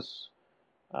purpose.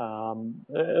 I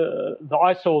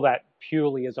saw that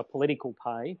purely as a political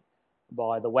pay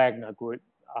by the Wagner Group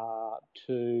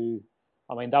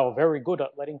they were very good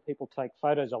at letting people take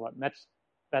photos of it, and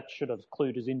that should have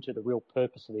clued us into the real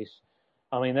purpose of this.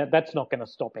 That's not going to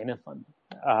stop anything.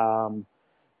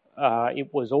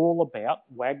 It was all about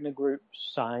Wagner Group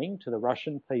saying to the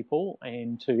Russian people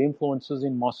and to influencers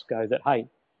in Moscow that, hey,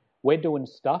 we're doing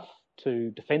stuff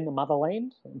to defend the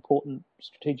motherland, important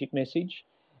strategic message,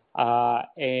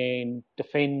 and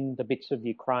defend the bits of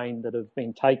Ukraine that have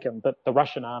been taken that the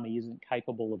Russian army isn't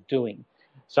capable of doing.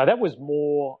 So that was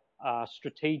more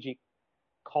strategic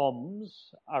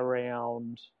comms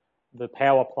around the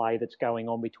power play that's going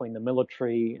on between the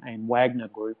military and Wagner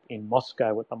Group in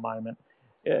Moscow at the moment.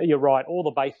 You're right, all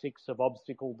the basics of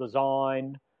obstacle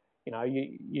design,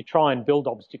 you try and build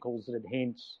obstacles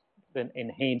that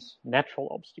enhance natural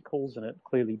obstacles, and it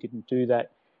clearly didn't do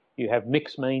that. You have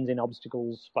mixed means in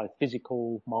obstacles, both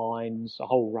physical, mines, a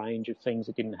whole range of things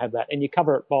that didn't have that. And you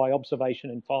cover it by observation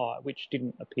and fire, which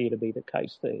didn't appear to be the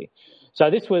case there.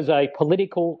 So this was a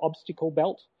political obstacle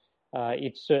belt.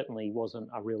 It certainly wasn't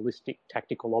a realistic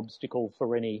tactical obstacle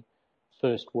for any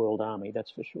First World Army,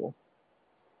 that's for sure.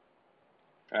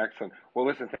 Excellent. Well,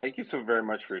 listen, thank you so very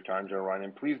much for your time, General Ryan.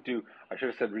 And please do, I should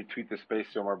have said retweet the space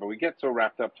somewhere, but we get so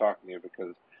wrapped up talking to you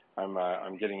because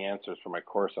I'm getting answers for my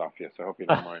course off you, so I hope you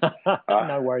don't mind.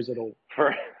 No worries at all.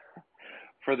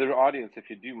 For the audience, if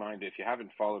you do mind, if you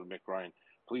haven't followed Mick Ryan,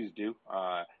 please do.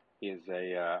 He is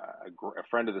a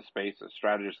friend of the space, a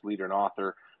strategist, leader, and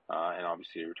author, and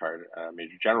obviously a retired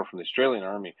Major General from the Australian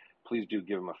Army. Please do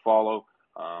give him a follow.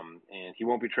 And he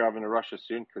won't be traveling to Russia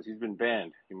soon because he's been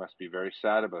banned. He must be very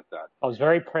sad about that. I was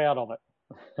very proud of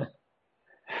it.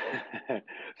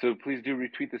 So please do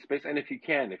retweet the space. And if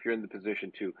you're in the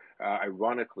position to,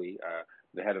 ironically,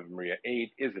 the head of Maria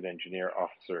 8 is an engineer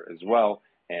officer as well,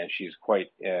 and she's quite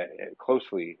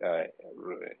closely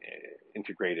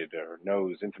integrated or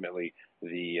knows intimately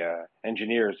the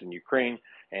engineers in Ukraine,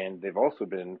 and they've also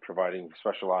been providing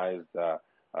specialized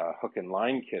hook and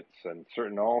line kits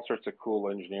and all sorts of cool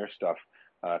engineer stuff,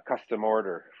 custom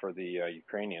order for the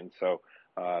Ukrainians. So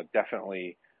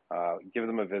definitely give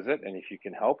them a visit, and if you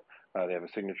can help, they have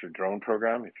a signature drone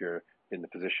program. If you're in the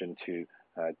position to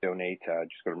donate,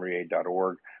 just go to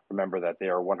maria.org. Remember that they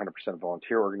are a 100%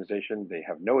 volunteer organization. They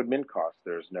have no admin costs.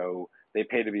 They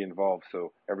pay to be involved.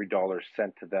 So every dollar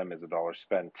sent to them is a dollar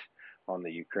spent on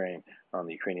the Ukrainian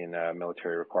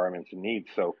military requirements and needs.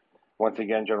 So once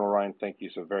again, General Ryan, thank you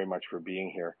so very much for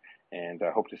being here, and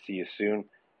I hope to see you soon.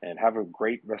 And have a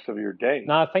great rest of your day.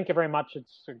 No, thank you very much.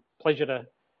 It's a pleasure to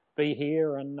be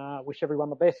here, and wish everyone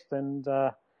the best, and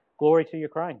glory to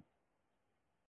Ukraine.